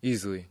 Yeah.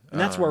 Easily. And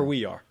that's where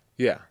we are.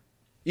 Yeah,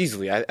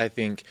 easily. I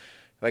think,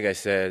 like I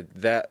said,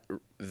 that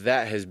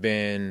has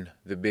been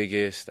the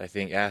biggest, I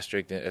think,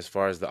 asterisk as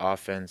far as the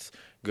offense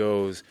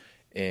goes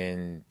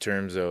in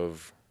terms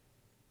of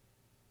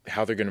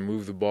how they're going to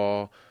move the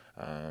ball,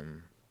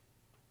 and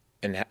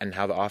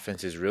how the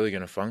offense is really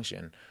going to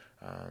function.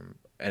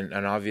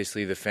 And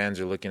obviously the fans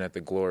are looking at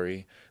the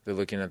glory. They're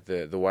looking at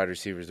the wide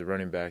receivers, the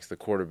running backs, the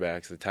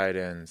quarterbacks, the tight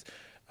ends,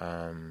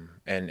 and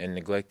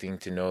neglecting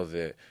to know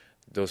that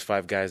those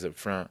 5 guys up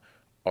front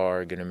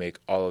are going to make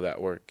all of that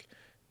work.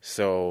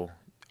 So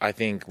I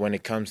think when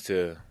it comes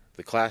to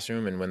the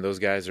classroom and when those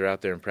guys are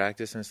out there in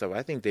practice and stuff,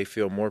 I think they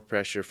feel more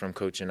pressure from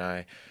Coach and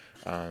I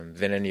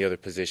than any other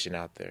position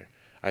out there.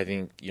 I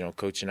think,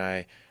 Coach and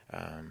I,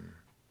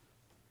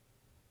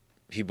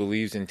 he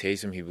believes in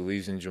Taysom, he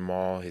believes in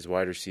Jamal, his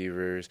wide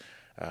receivers,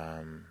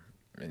 and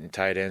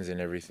tight ends and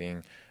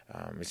everything.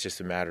 It's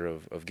just a matter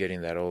of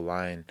getting that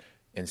O-line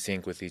in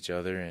sync with each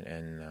other.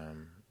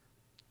 And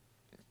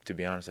to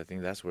be honest, I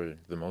think that's where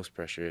the most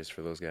pressure is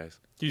for those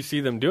guys. Do you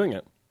see them doing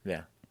it?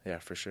 Yeah,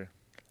 for sure.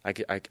 I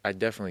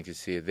definitely could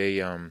see it.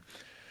 They,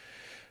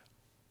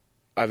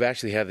 I've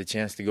actually had the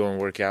chance to go and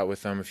work out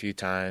with them a few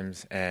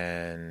times,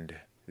 and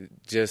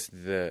just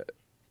the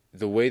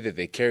way that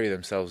they carry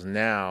themselves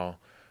now,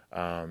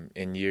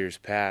 in years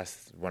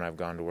past when I've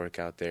gone to work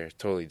out there, it's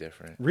totally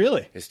different.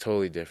 Really? It's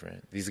totally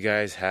different. These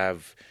guys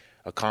have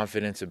a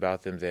confidence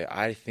about them that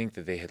I think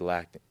that they had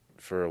lacked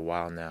for a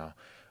while now.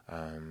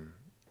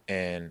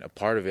 And a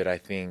part of it, I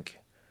think,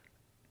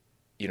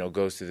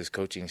 goes to this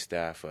coaching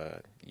staff.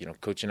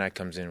 Coach and I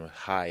comes in with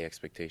high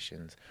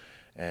expectations,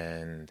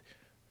 and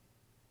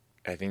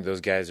I think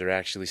those guys are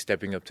actually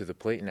stepping up to the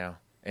plate now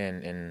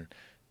and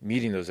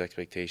meeting those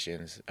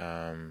expectations.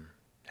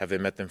 Have they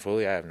met them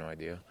fully? I have no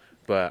idea.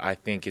 But I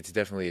think it's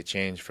definitely a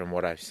change from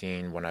what I've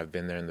seen when I've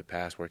been there in the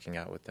past working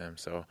out with them.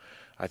 So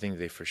I think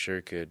they for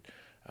sure could,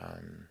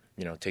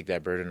 take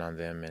that burden on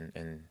them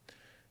and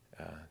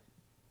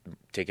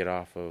take it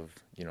off of,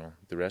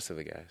 the rest of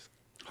the guys.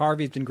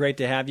 Harvey, it's been great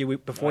to have you.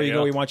 Before you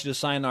go, we want you to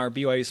sign our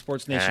BYU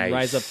Sports Nation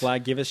Rise Up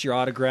flag. Give us your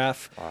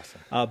autograph.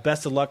 Awesome.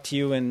 Best of luck to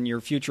you in your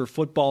future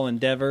football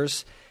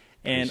endeavors.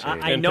 And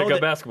I know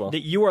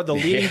that you are the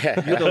leading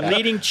you're the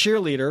leading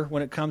cheerleader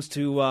when it comes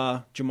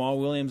to Jamal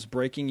Williams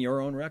breaking your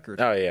own record.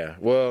 Oh, yeah.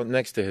 Well,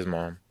 next to his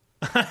mom.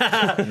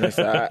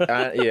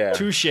 Yeah.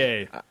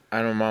 Touche.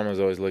 I know Mom was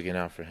always looking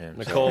out for him.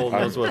 Nicole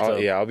knows what's up.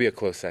 Yeah, I'll be a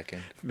close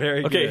second.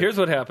 Very good. Okay, here's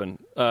what happened.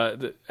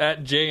 At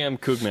JM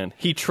Koogman,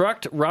 he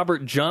trucked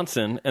Robert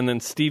Johnson, and then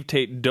Steve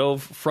Tate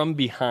dove from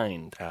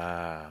behind.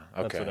 Okay.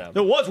 That's what happened.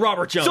 It was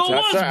Robert Johnson. So it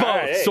was both,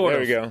 Hey, sort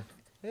there of. we go.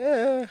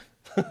 Yeah.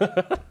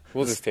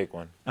 We'll just take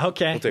one.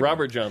 Okay.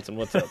 Robert Johnson,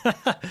 what's up?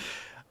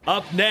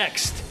 Up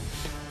next,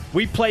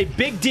 we play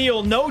Big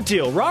Deal, No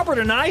Deal. Robert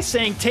and I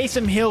saying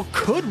Taysom Hill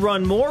could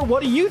run more.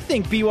 What do you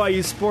think,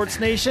 BYU Sports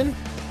Nation?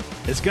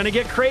 It's going to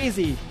get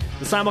crazy.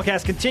 The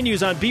simulcast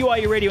continues on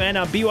BYU Radio and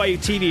on BYU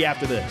TV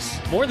after this.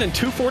 More than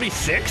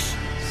 246?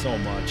 So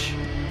much.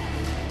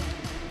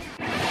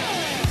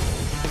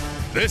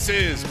 This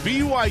is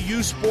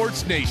BYU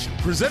Sports Nation,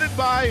 presented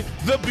by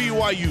The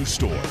BYU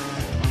Store.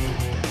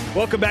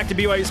 Welcome back to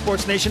BYU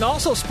Sports Nation,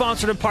 also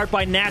sponsored in part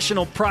by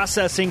National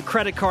Processing,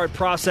 credit card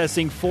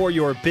processing for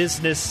your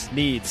business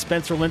needs.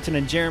 Spencer Linton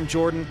and Jerem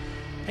Jordan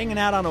hanging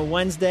out on a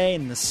Wednesday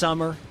in the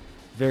summer.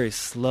 Very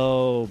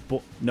slow.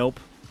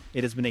 Nope.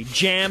 It has been a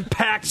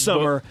jam-packed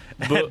summer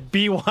at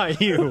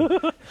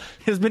BYU. It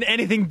has been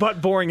anything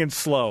but boring and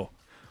slow.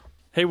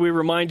 Hey, we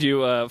remind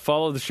you,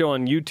 follow the show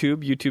on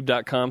YouTube,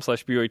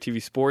 youtube.com/BYU TV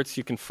Sports.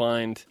 You can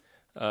find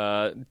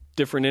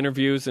different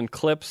interviews and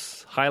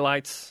clips,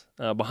 highlights,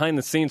 behind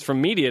the scenes from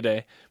Media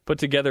Day, put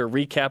together a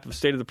recap of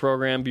state of the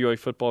program, BYU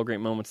football, great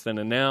moments then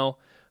and now,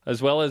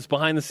 as well as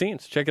behind the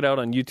scenes. Check it out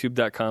on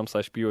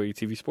youtube.com/BYU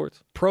TV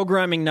Sports.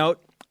 Programming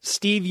note,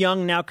 Steve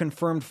Young now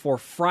confirmed for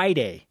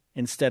Friday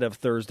instead of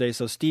Thursday,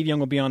 so Steve Young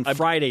will be on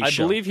Friday's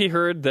show. I believe he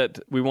heard that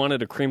we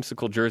wanted a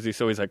creamsicle jersey,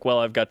 so he's like, well,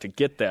 I've got to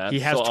get that. He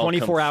has so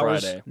 24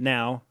 hours Friday.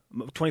 now,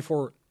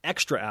 24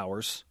 extra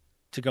hours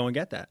to go and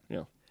get that.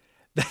 Yeah.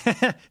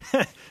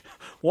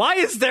 Why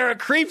is there a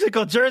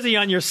creamsicle jersey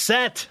on your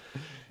set?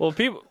 Well,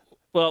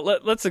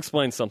 let's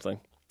explain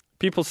something.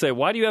 People say,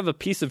 why do you have a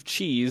piece of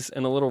cheese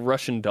and a little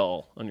Russian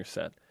doll on your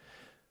set?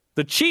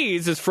 The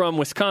cheese is from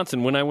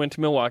Wisconsin when I went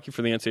to Milwaukee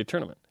for the NCAA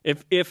tournament.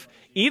 If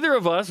either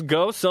of us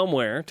go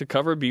somewhere to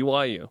cover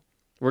BYU,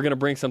 we're going to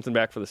bring something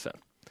back for the set.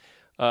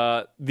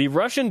 The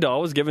Russian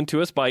doll was given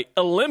to us by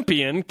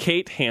Olympian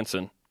Kate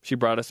Hansen. She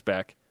brought us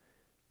back.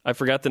 I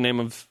forgot the name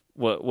of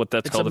what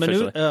that's called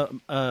officially.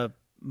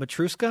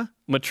 Matrushka?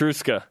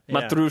 Matrushka. Yeah.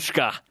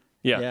 Matrushka.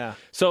 Yeah. Yeah.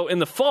 So in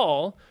the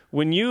fall,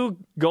 when you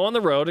go on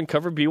the road and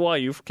cover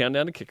BYU for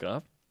countdown to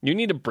kickoff, you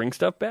need to bring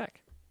stuff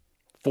back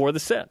for the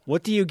set.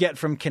 What do you get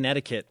from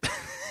Connecticut?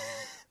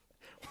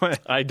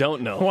 I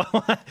don't know.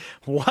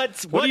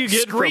 What do you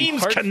get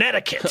screams from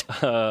Connecticut?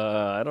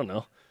 I don't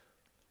know.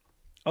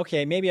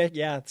 Okay, maybe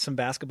some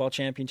basketball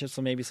championships,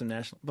 so maybe some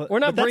national. But We're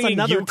not that's bringing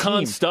another UConn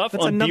team. stuff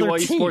That's on another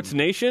BYU team. Sports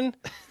Nation.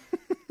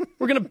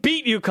 We're going to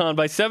beat UConn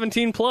by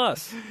 17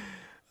 plus.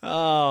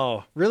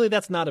 Oh, really?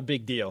 That's not a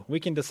big deal. We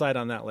can decide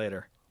on that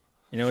later.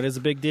 You know what is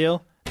a big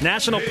deal?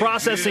 National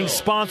Processing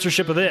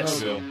sponsorship of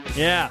this.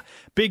 Yeah.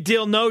 Big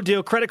deal, no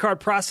deal. Credit card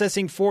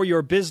processing for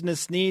your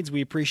business needs. We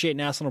appreciate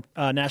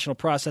National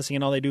Processing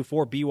and all they do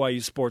for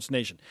BYU Sports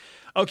Nation.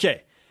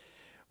 Okay.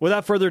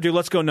 Without further ado,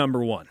 let's go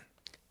number one.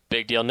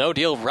 Big deal, no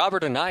deal.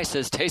 Robert and I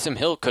says Taysom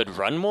Hill could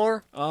run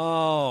more.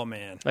 Oh,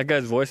 man. That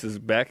guy's voice is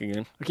back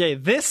again. Okay,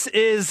 this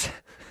is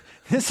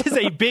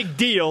a big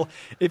deal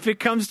if it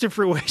comes to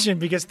fruition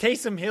because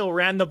Taysom Hill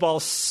ran the ball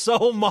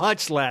so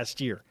much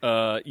last year.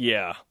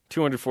 Yeah.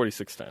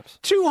 246 times.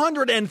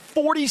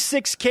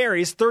 246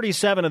 carries,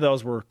 37 of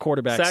those were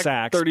quarterback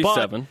sacks.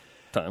 37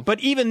 times. But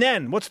even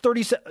then, what's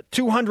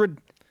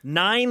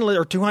 209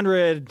 or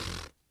 200?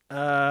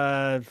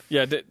 Yeah,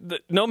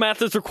 no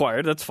math is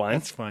required. That's fine.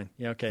 That's fine.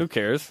 Yeah, okay. Who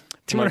cares?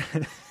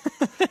 200,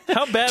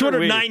 How bad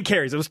 209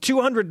 carries. It was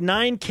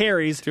 209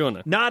 carries,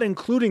 209. not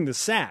including the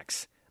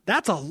sacks.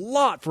 That's a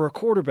lot for a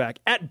quarterback.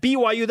 At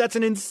BYU, that's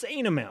an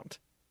insane amount.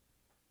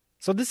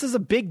 So this is a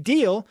big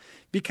deal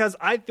because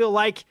I feel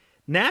like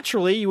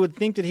naturally, you would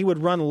think that he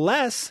would run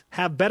less,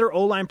 have better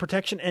O-line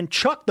protection, and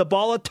chuck the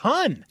ball a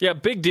ton. Yeah,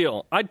 big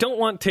deal. I don't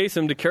want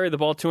Taysom to carry the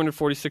ball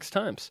 246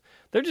 times.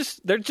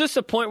 There's just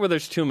a point where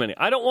there's too many.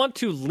 I don't want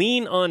to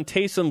lean on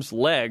Taysom's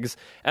legs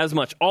as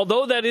much,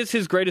 although that is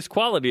his greatest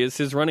quality, is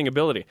his running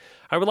ability.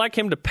 I would like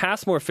him to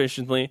pass more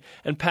efficiently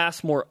and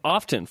pass more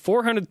often.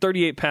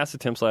 438 pass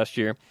attempts last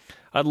year.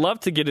 I'd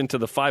love to get into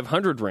the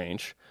 500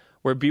 range,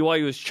 where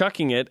BYU is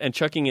chucking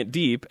it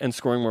deep and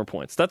scoring more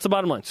points. That's the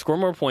bottom line. Score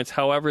more points,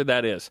 however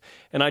that is.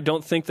 And I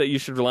don't think that you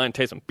should rely on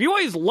Taysom.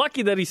 BYU's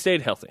lucky that he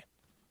stayed healthy.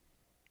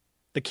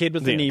 The kid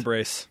with the knee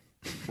brace.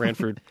 Ran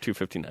for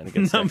 259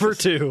 against Number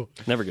Texas. 2.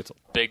 Never gets old.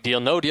 Big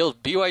deal, no deal.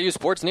 BYU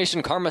Sports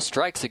Nation karma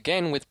strikes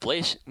again with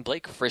Blake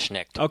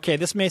Frischnecht. Okay,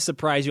 this may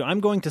surprise you. I'm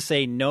going to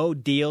say no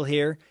deal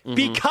here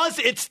because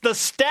it's the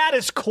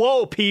status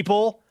quo,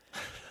 people.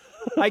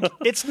 Like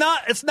it's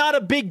not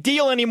a big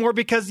deal anymore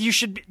because you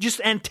should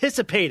just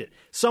anticipate it.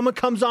 Someone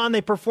comes on,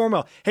 they perform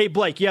well. Hey,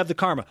 Blake, you have the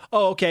karma.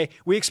 Oh, okay.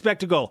 We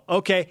expect a goal.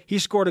 Okay, he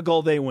scored a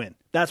goal, they win.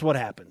 That's what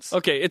happens.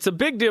 Okay, it's a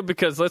big deal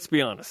because, let's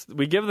be honest,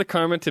 we give the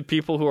karma to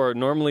people who are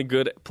normally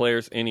good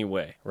players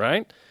anyway,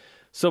 right?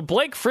 So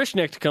Blake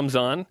Frischnecht comes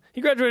on. He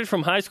graduated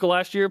from high school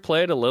last year,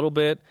 played a little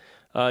bit,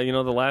 the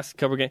last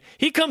couple of games.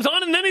 He comes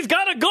on and then he's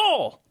got a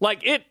goal.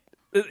 Like, it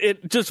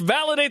just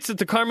validates that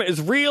the karma is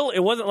real. It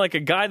wasn't like a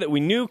guy that we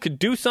knew could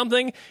do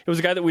something. It was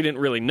a guy that we didn't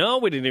really know.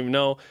 We didn't even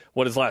know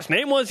what his last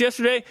name was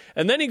yesterday.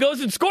 And then he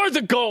goes and scores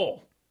a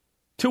goal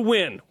to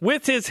win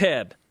with his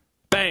head.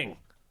 Bang.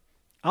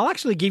 I'll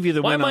actually give you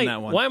the win on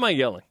that one. Why am I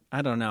yelling?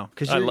 I don't know,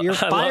 because you're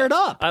fired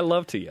up. I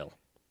love to yell.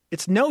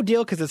 It's no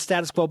deal because it's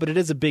status quo, but it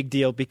is a big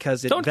deal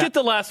because Don't get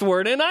the last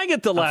word in. I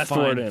get the last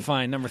word in.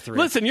 Fine, number 3.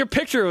 Listen, your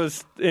picture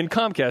was in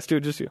Comcast, too,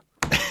 just you.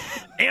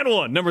 And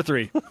 1, number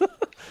 3.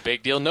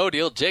 Big deal, no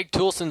deal. Jake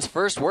Toulson's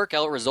first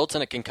workout results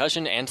in a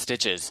concussion and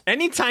stitches.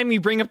 Anytime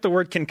you bring up the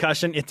word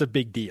concussion, it's a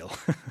big deal.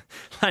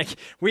 Like,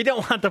 we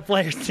don't want the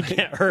players to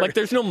get hurt. Like,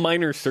 there's no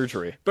minor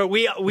surgery. But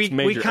we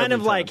kind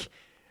of like...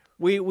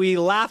 We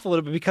laugh a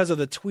little bit because of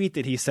the tweet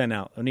that he sent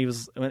out when he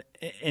was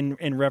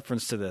in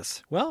reference to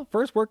this. Well,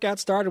 first workout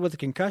started with a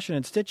concussion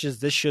and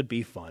stitches. This should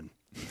be fun.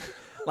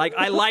 Like,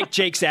 I like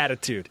Jake's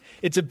attitude.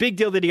 It's a big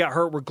deal that he got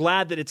hurt. We're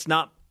glad that it's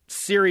not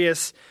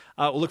serious.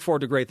 We'll look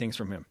forward to great things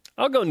from him.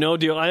 I'll go no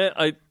deal.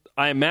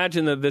 I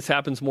imagine that this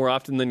happens more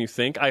often than you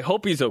think. I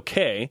hope he's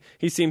okay.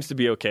 He seems to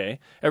be okay.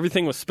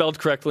 Everything was spelled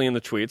correctly in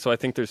the tweet, so I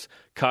think there's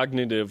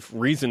cognitive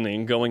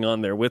reasoning going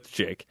on there with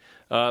Jake.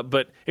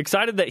 But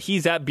excited that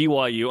he's at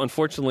BYU.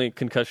 Unfortunately,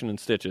 concussion and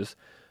stitches.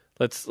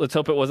 Let's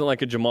hope it wasn't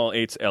like a Jamal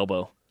Aites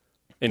elbow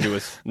into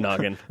his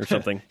noggin or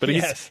something. But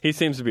he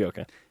seems to be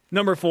okay.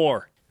 Number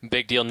 4.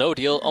 Big deal, no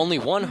deal. Only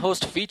one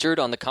host featured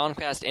on the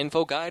Comcast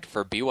info guide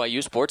for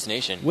BYU Sports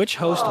Nation. Which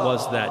host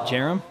was that,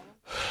 Jerem?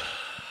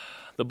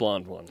 The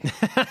blonde one.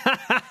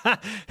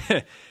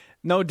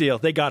 No deal.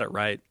 They got it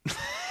right.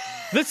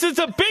 This is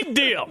a big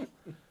deal.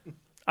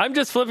 I'm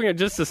just flipping it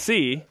just to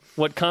see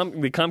what the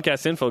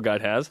Comcast info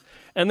guide has.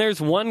 And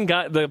there's one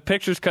guy, the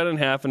picture's cut in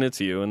half, and it's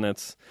you, and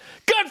that's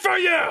good for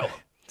you,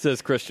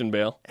 says Christian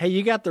Bale. Hey,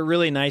 you got the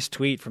really nice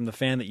tweet from the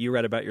fan that you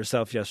read about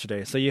yourself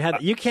yesterday. So you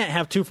can't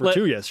have 2 for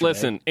 2 yesterday.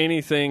 Listen,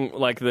 anything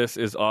like this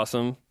is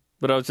awesome.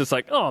 But I was just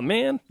like, oh,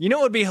 man. You know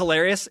what would be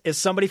hilarious? If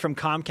somebody from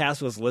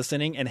Comcast was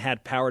listening and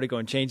had power to go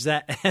and change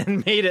that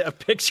and made it a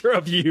picture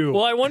of you.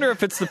 Well, I wonder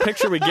if it's the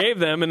picture we gave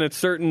them and it's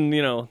certain,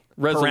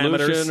 resolution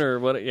parameters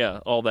or what. Yeah,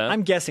 all that.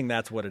 I'm guessing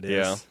that's what it is.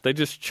 Yeah, they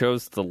just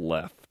chose the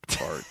left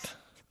part.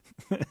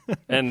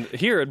 And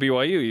here at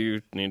BYU,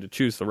 you need to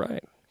choose the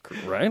right.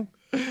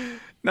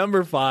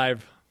 Number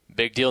 5.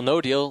 Big deal,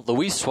 no deal.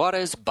 Luis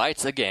Suarez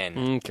bites again.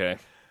 Okay.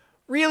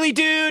 Really,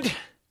 dude?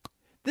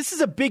 This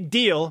is a big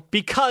deal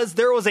because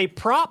there was a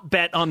prop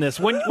bet on this.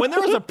 When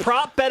there was a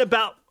prop bet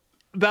about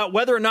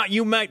whether or not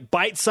you might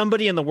bite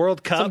somebody in the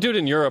World Cup. Some dude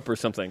in Europe or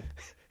something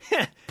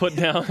put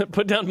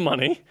down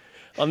money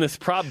on this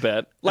prop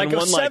bet. Like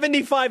a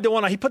 75 to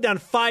 1. He put down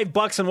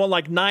 $5 and won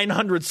like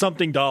 $900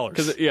 something.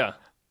 Yeah.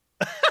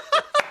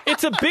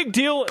 It's a big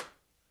deal.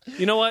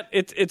 You know what?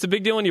 It's a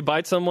big deal when you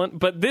bite someone,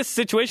 but this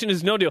situation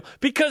is no deal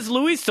because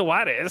Luis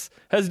Suarez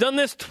has done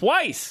this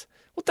twice.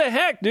 What the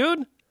heck,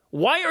 dude?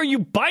 Why are you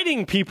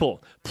biting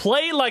people?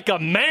 Play like a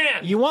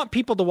man. You want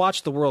people to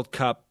watch the World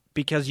Cup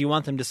because you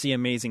want them to see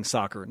amazing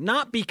soccer,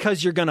 not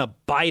because you're going to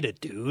bite a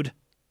dude.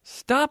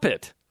 Stop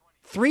it.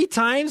 3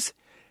 times?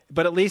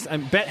 But at least,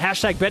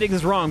 hashtag betting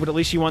is wrong, but at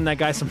least you won that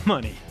guy some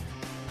money.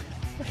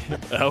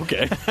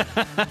 Okay.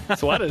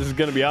 Suarez is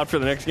going to be out for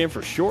the next game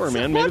for sure,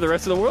 man. Maybe the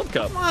rest of the World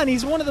Cup. Come on,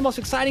 he's one of the most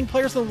exciting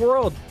players in the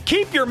world.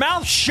 Keep your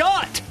mouth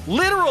shut,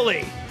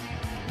 literally.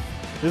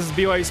 This is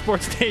BYU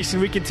Sports Nation.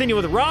 We continue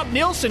with Rob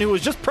Nielsen, who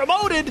was just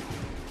promoted.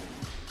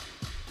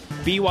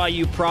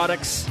 BYU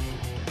products.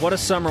 What a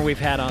summer we've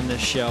had on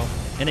this show.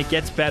 And it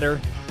gets better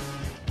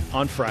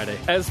on Friday.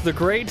 As the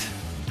great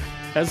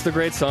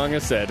song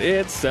has said,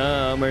 it's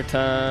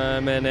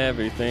summertime and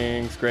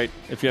everything's great.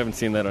 If you haven't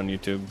seen that on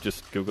YouTube,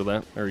 just Google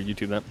that or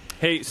YouTube that.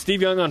 Hey,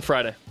 Steve Young on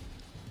Friday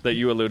that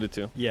you alluded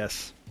to.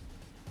 Yes.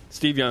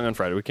 Steve Young on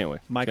Friday. We can't wait.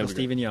 Michael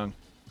Stephen Young.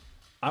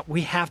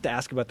 We have to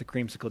ask about the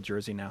creamsicle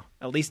jersey now.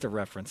 At least a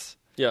reference.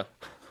 Yeah.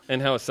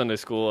 And how a Sunday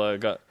school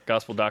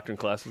gospel doctrine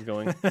class is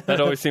going.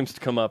 That always seems to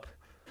come up.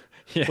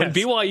 Yes. When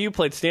BYU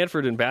played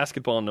Stanford in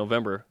basketball in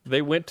November,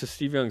 they went to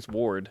Steve Young's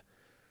ward,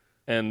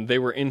 and they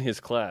were in his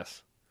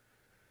class.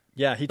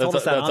 Yeah, he told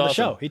us that on the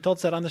show. He told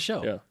us that on the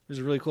show. Yeah. It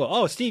was really cool.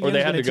 Oh, Steve Or Young's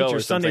they had going to to go teach or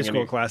your Sunday something, and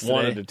school he class today.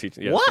 wanted to teach.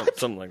 Yeah, What?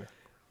 Something like that.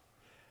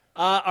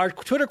 Our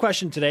Twitter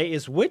question today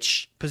is,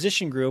 which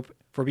position group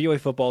for BYU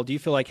football do you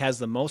feel like has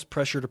the most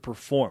pressure to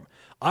perform?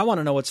 I want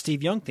to know what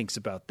Steve Young thinks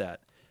about that.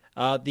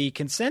 The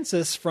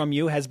consensus from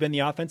you has been the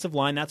offensive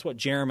line. That's what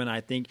Jeremy and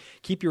I think.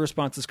 Keep your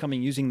responses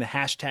coming using the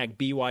hashtag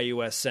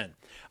BYUSN.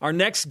 Our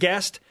next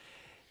guest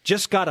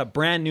just got a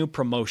brand new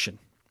promotion.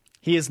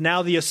 He is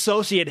now the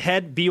associate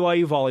head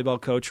BYU volleyball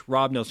coach,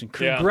 Rob Nielsen.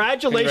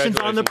 Congratulations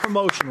on the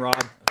promotion,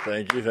 Rob.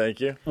 Thank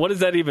you. What does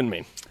that even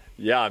mean?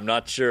 Yeah, I'm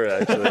not sure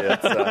actually.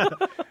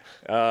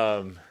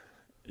 I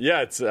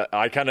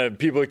kind of,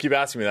 people keep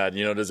asking me that,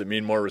 does it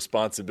mean more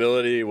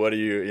responsibility? What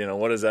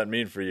does that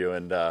mean for you?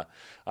 And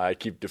I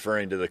keep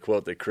deferring to the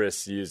quote that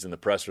Chris used in the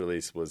press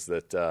release was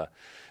that,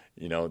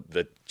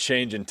 the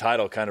change in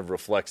title kind of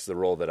reflects the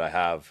role that I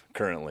have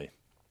currently.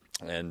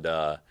 And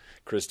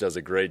Chris does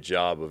a great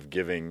job of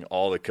giving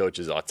all the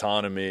coaches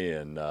autonomy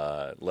and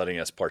letting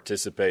us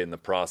participate in the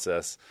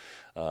process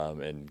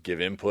and give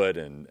input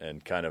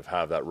and kind of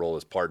have that role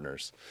as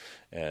partners.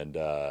 And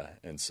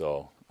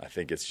so I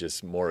think it's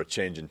just more a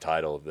change in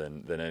title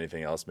than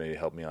anything else. Maybe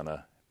help me on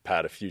a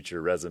pad of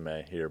future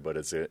resume here, but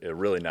it's a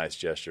really nice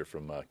gesture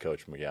from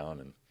Coach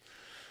McGowan, and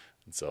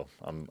so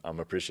I'm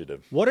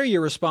appreciative. What are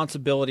your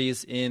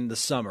responsibilities in the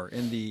summer,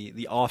 in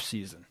the off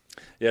season?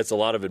 Yeah, it's a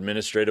lot of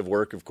administrative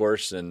work, of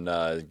course, and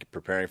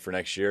preparing for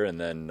next year, and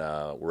then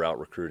we're out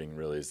recruiting.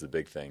 Really is the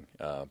big thing,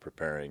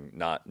 preparing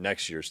not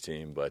next year's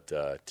team, but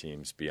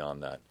teams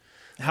beyond that.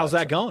 How's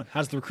that going?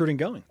 How's the recruiting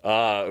going?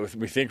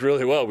 We think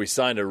really well. We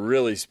signed a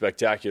really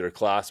spectacular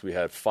class. We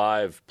had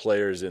 5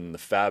 players in the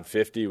Fab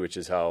 50, which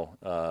is how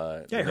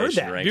I heard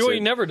that. ranks BYU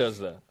it. never does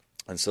that.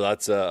 And so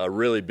that's a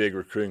really big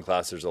recruiting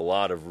class. There's a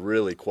lot of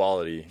really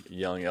quality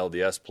young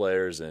LDS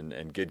players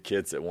and good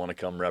kids that want to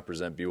come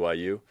represent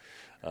BYU.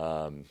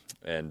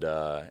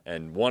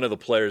 And one of the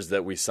players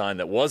that we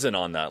signed that wasn't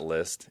on that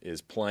list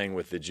is playing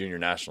with the junior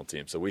national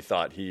team. So we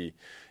thought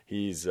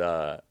he's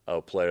a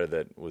player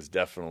that was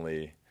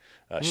definitely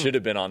should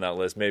have been on that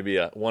list. Maybe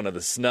one of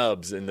the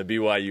snubs in the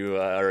BYU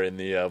or in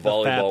the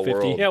volleyball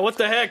world. Yeah, what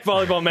the heck,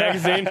 Volleyball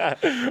Magazine?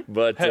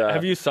 But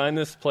have you signed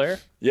this player?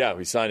 Yeah,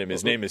 we signed him.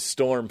 His name is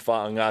Storm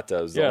Fa'angata.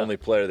 He was the only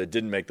player that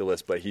didn't make the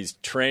list, but he's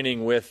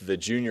training with the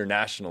junior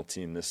national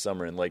team this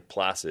summer in Lake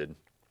Placid.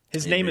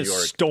 His name is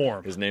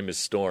Storm. His name is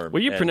Storm. Will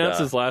you pronounce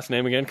his last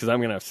name again? Because I'm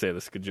going to have to say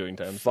this a gajillion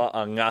times.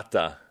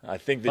 Fa'angata. I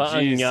think the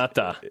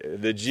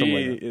Fa'angata.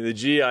 The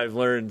G I've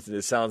learned,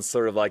 it sounds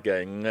sort of like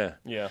a ng.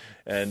 Yeah.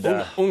 And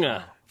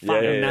Unga.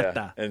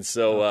 Yeah. And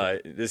so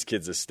this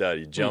kid's a stud.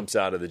 He jumps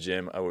out of the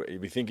gym.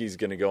 We think he's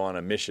going to go on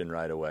a mission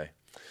right away.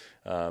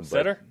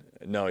 Setter?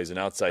 No, he's an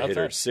outside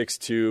hitter.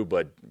 6'2",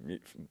 but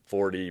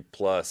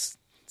 40-plus.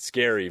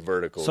 Scary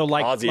vertical. So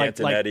like Ozzie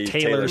Antonetti,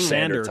 Taylor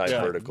Sander type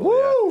vertical. Woo!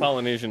 Yeah.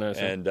 Polynesian, I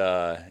think.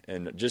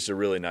 And just a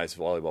really nice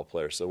volleyball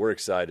player. So we're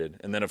excited.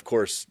 And then, of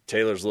course,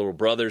 Taylor's little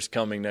brother's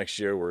coming next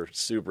year. We're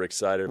super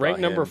excited about him.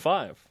 Ranked number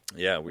 5.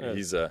 Yeah,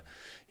 he's a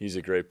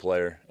great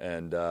player.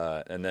 And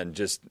then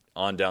just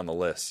on down the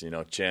list,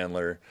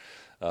 Chandler,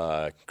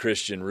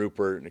 Christian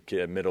Rupert,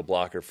 a middle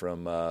blocker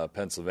from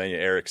Pennsylvania,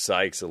 Eric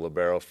Sykes, a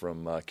libero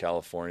from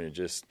California,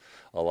 just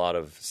a lot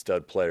of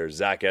stud players.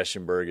 Zach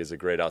Eschenberg is a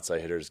great outside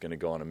hitter, is going to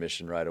go on a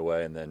mission right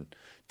away. And then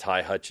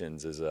Ty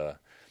Hutchins is a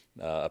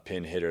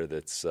pin hitter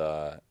that's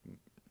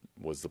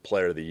was the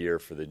player of the year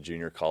for the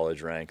junior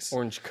college ranks.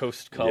 Orange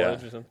Coast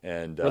College or something.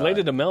 And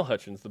related to Mel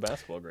Hutchins, the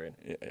basketball grade.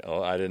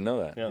 Oh, I didn't know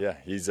that. Yeah,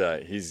 he's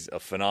a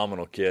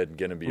phenomenal kid,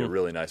 going to be a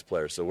really nice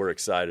player. So we're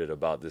excited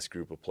about this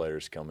group of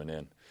players coming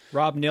in.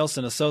 Rob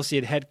Nielsen,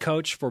 associate head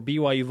coach for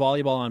BYU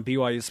volleyball on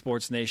BYU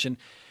Sports Nation.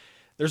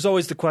 There's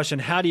always the question,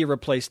 how do you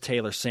replace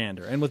Taylor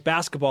Sander? And with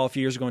basketball a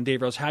few years ago in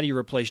Dave Rose, how do you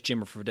replace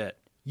Jimmer Fredette?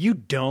 You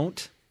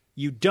don't,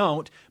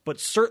 but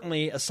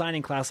certainly a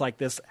signing class like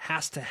this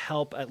has to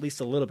help at least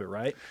a little bit,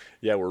 right?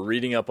 Yeah, we're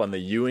reading up on the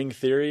Ewing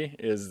theory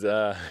is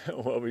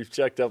what we've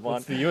checked up on.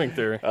 What's the Ewing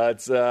theory?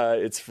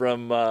 It's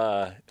from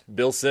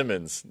Bill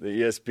Simmons, the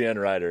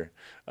ESPN writer.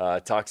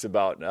 Talks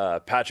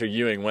about Patrick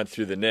Ewing went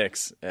through the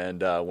Knicks,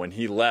 and when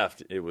he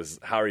left, it was,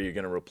 how are you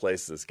going to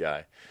replace this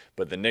guy?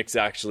 But the Knicks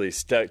actually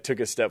took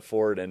a step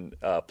forward and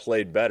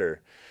played better.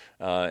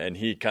 And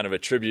he kind of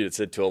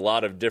attributes it to a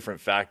lot of different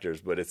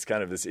factors, but it's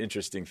kind of this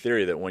interesting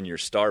theory that when your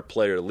star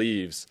player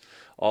leaves,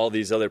 all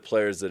these other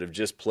players that have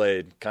just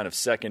played kind of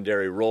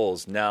secondary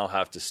roles now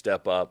have to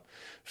step up,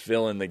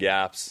 fill in the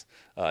gaps,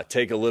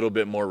 take a little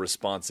bit more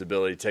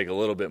responsibility, take a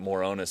little bit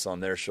more onus on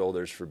their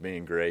shoulders for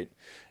being great.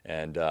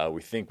 And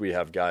we think we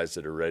have guys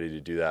that are ready to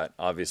do that.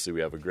 Obviously,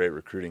 we have a great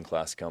recruiting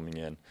class coming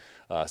in.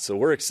 So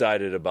we're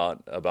excited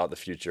about the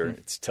future.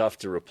 It's tough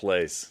to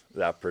replace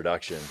that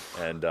production,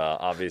 and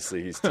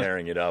obviously he's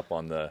tearing it up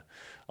on the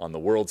on the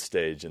world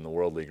stage in the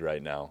World League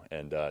right now,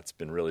 and it's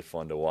been really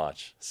fun to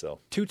watch. So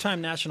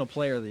 2-time National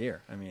Player of the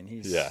Year. I mean,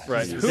 he's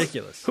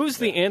ridiculous. Who's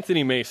the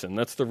Anthony Mason?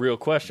 That's the real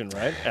question,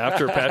 right?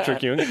 After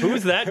Patrick Ewing,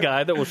 who's that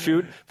guy that will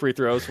shoot free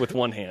throws with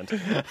one hand?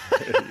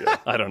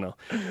 I don't know.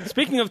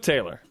 Speaking of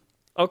Taylor,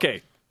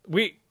 okay,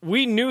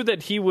 we knew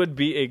that he would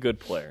be a good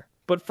player,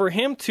 but for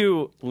him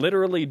to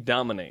literally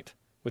dominate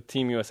with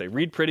Team USA,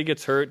 Reed Priddy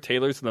gets hurt,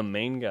 Taylor's the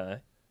main guy.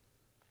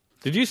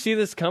 Did you see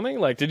this coming?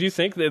 Like, did you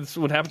think this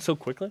would happen so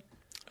quickly?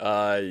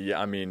 Yeah,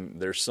 I mean,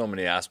 there's so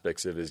many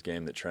aspects of his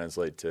game that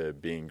translate to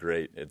being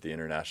great at the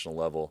international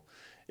level.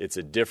 It's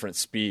a different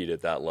speed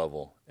at that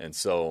level. And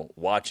so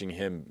watching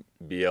him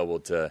be able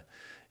to,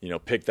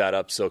 pick that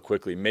up so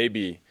quickly,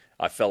 maybe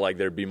I felt like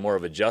there'd be more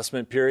of an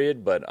adjustment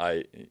period, but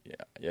I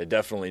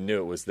definitely knew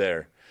it was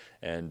there.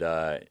 And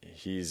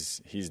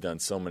he's done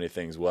so many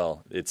things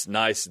well. It's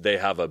nice they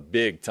have a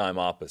big-time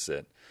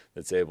opposite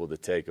that's able to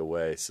take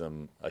away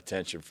some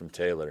attention from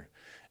Taylor.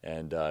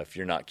 And if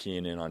you're not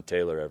keying in on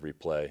Taylor every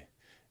play,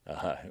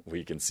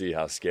 we can see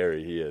how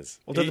scary he is.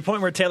 Well, to the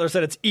point where Taylor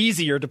said it's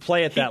easier to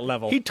play at that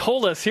level. He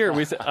told us here,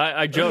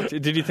 I joked,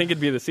 did you think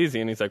it'd be this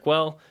easy? And he's like,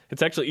 well,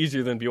 it's actually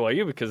easier than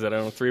BYU because I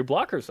don't have 3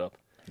 blockers up.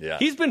 Yeah.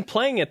 He's been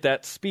playing at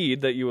that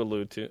speed that you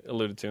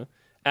alluded to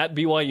at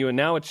BYU, and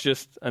now it's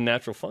just a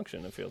natural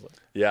function, it feels like.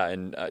 Yeah,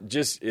 and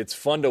it's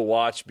fun to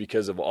watch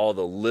because of all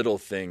the little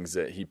things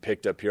that he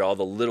picked up here, all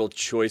the little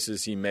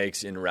choices he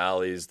makes in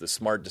rallies, the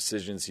smart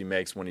decisions he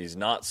makes when he's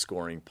not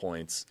scoring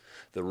points,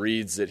 the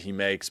reads that he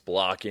makes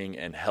blocking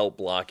and help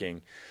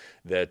blocking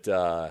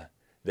that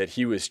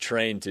he was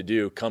trained to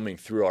do coming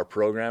through our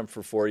program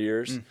for 4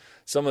 years.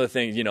 Some of the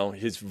things,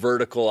 his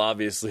vertical,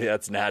 obviously,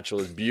 that's natural.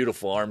 His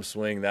beautiful arm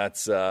swing,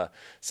 that's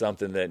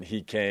something that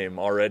he came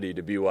already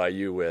to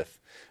BYU with.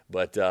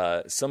 But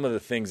some of the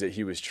things that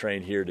he was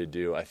trained here to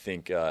do, I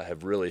think,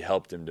 have really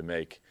helped him to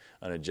make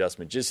an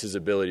adjustment. Just his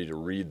ability to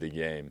read the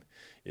game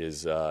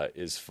is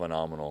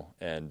phenomenal.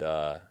 And,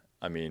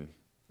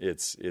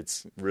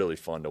 it's really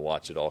fun to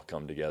watch it all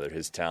come together,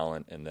 his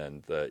talent and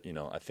then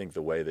I think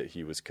the way that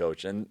he was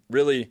coached. And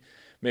really,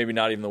 maybe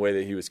not even the way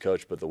that he was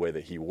coached, but the way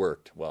that he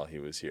worked while he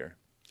was here.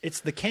 It's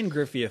the Ken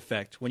Griffey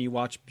effect when you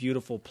watch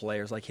beautiful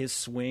players. Like his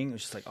swing,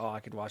 it's just like, I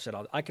could watch that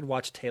all. I could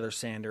watch Taylor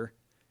Sander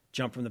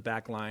jump from the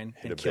back line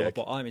and kill a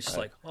ball. I mean, it's just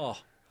like,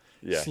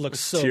 this looks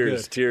so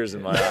good. Tears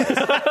in my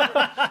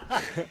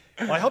eyes.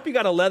 Well, I hope you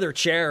got a leather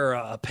chair or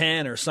a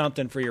pen or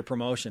something for your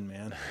promotion,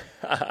 man.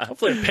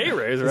 Hopefully a pay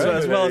raise, right?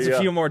 As well as a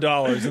few more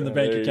dollars in the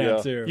bank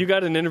account, too. You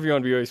got an interview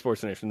on BYU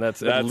Sports Nation.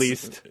 That's at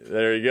least.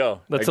 There you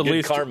go. That's at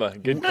least.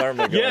 Good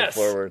karma going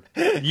forward.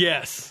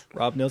 Yes.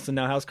 Rob Nilsson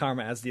now has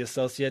karma as the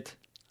associate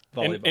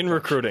volleyball in coach.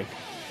 Recruiting.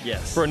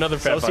 Yes. For another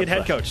Fat associate Five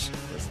head coach.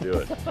 Let's do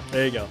it.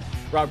 There you go.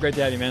 Rob, great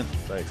to have you, man.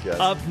 Thanks, guys.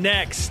 Up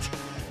next,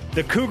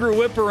 the Cougar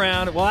Whip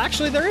Around. Well,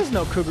 actually, there is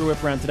no Cougar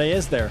Whip Around today,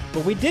 is there?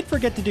 But we did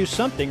forget to do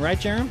something, right,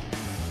 Jerem?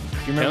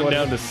 Do you remember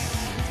Countdown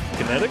to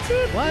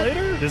Connecticut what?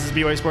 later? This is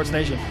BYU Sports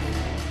Nation.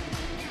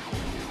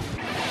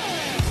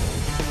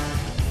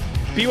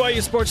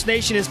 BYU Sports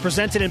Nation is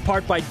presented in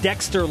part by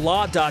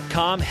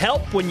DexterLaw.com.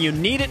 Help when you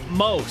need it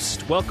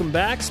most. Welcome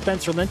back,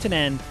 Spencer Linton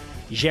and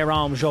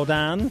Jérôme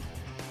Jourdan,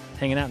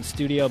 hanging out in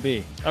Studio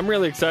B. I'm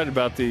really excited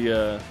about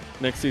the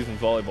next season's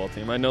volleyball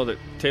team. I know that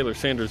Taylor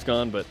Sanders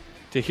gone, but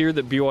to hear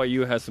that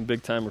BYU has some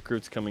big-time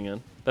recruits coming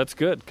in, that's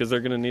good because they're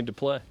going to need to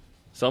play.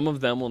 Some of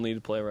them will need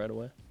to play right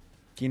away.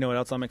 Do you know what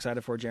else I'm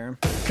excited for, Jerem?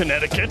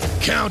 Connecticut.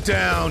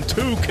 Countdown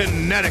to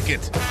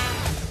Connecticut.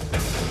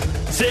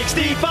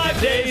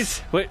 65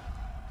 days. Wait,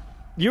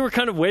 you were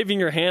kind of waving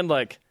your hand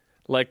like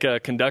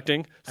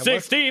conducting.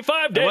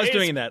 65 days. I was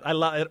doing that. I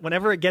love it.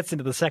 Whenever it gets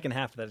into the second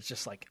half of that, it's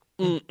just like,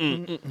 I'll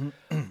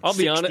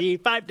be honest.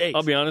 65 days.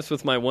 I'll be honest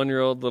with my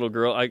 1-year-old little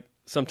girl.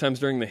 Sometimes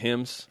during the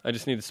hymns, I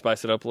just need to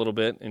spice it up a little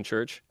bit in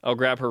church. I'll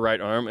grab her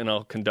right arm and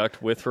I'll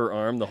conduct with her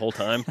arm the whole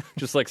time,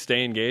 just like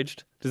stay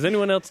engaged. Does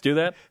anyone else do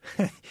that?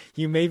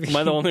 You may be, Am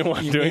I the only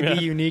one doing that? You may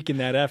be unique in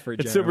that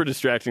effort, It's Jerem. super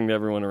distracting to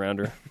everyone around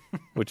her,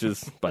 which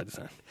is by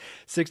design.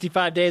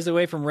 65 days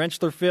away from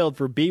Rentschler Field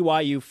for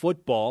BYU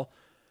football.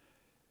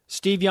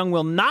 Steve Young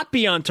will not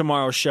be on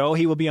tomorrow's show.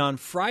 He will be on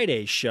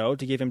Friday's show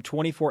to give him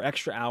 24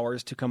 extra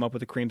hours to come up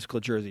with a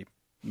creamsicle jersey.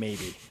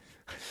 Maybe.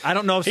 I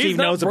don't know if Steve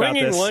knows about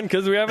this. He's not bringing one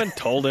because we haven't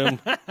told him.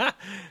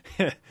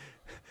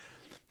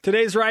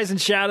 Today's Rise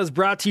and Shout is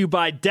brought to you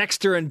by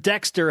Dexter and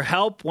Dexter.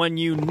 Help when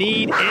you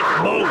need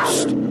it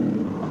most.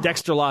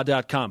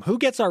 DexterLaw.com. Who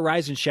gets our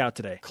Rise and Shout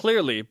today?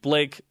 Clearly,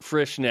 Blake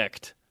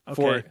Frischknecht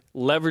for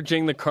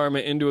leveraging the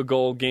karma into a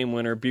goal game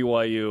winner.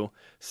 BYU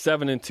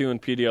 7-2 in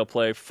PDL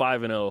play,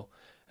 5-0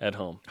 at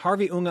home.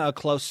 Harvey Unga a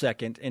close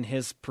second in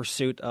his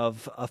pursuit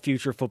of a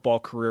future football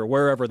career,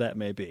 wherever that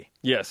may be.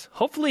 Yes.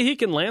 Hopefully he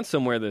can land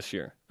somewhere this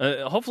year.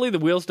 Hopefully the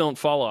wheels don't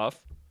fall off.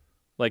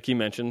 Like he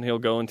mentioned, he'll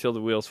go until the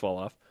wheels fall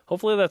off.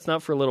 Hopefully that's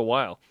not for a little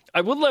while.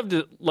 I would love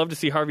to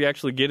see Harvey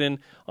actually get in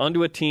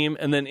onto a team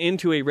and then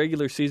into a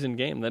regular season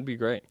game. That'd be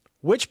great.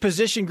 Which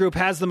position group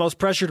has the most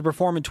pressure to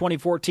perform in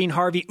 2014?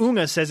 Harvey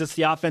Unga says it's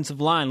the offensive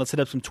line. Let's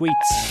hit up some tweets.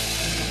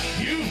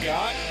 You've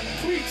got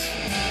tweets.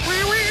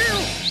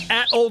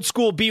 Old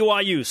School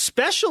BYU,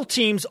 special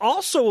teams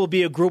also will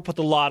be a group with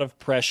a lot of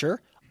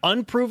pressure.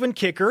 Unproven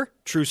kicker,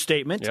 true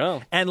statement,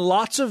 and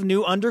lots of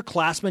new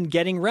underclassmen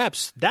getting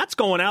reps. That's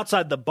going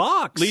outside the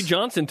box. Lee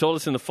Johnson told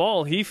us in the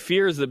fall he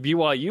fears that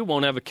BYU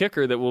won't have a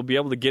kicker that will be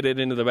able to get it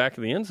into the back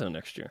of the end zone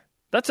next year.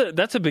 That's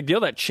a big deal.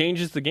 That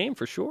changes the game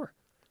for sure.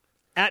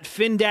 At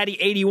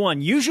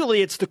FinDaddy81,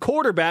 usually it's the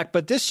quarterback,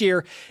 but this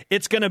year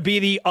it's going to be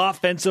the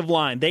offensive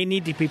line. They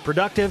need to be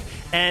productive,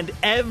 and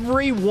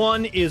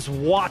everyone is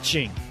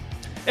watching.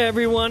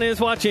 Everyone is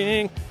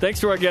watching. Thanks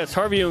to our guests,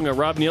 Harvey Unga,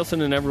 Rob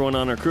Nielsen, and everyone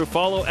on our crew.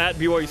 Follow at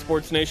BYU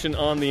Sports Nation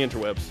on the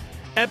interwebs.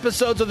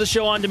 Episodes of the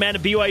show on demand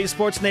at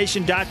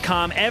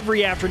BYUSportsNation.com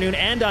every afternoon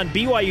and on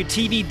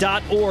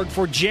BYUTV.org.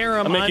 For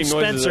Jerem, I'm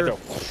Spencer.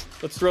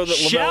 Let's throw the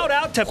shout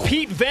out to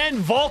Pete Van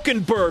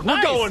Valkenburg.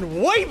 We're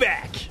going way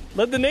back.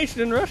 Led the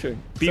nation in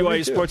rushing.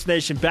 BYU Sports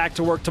Nation back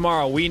to work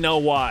tomorrow. We know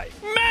why.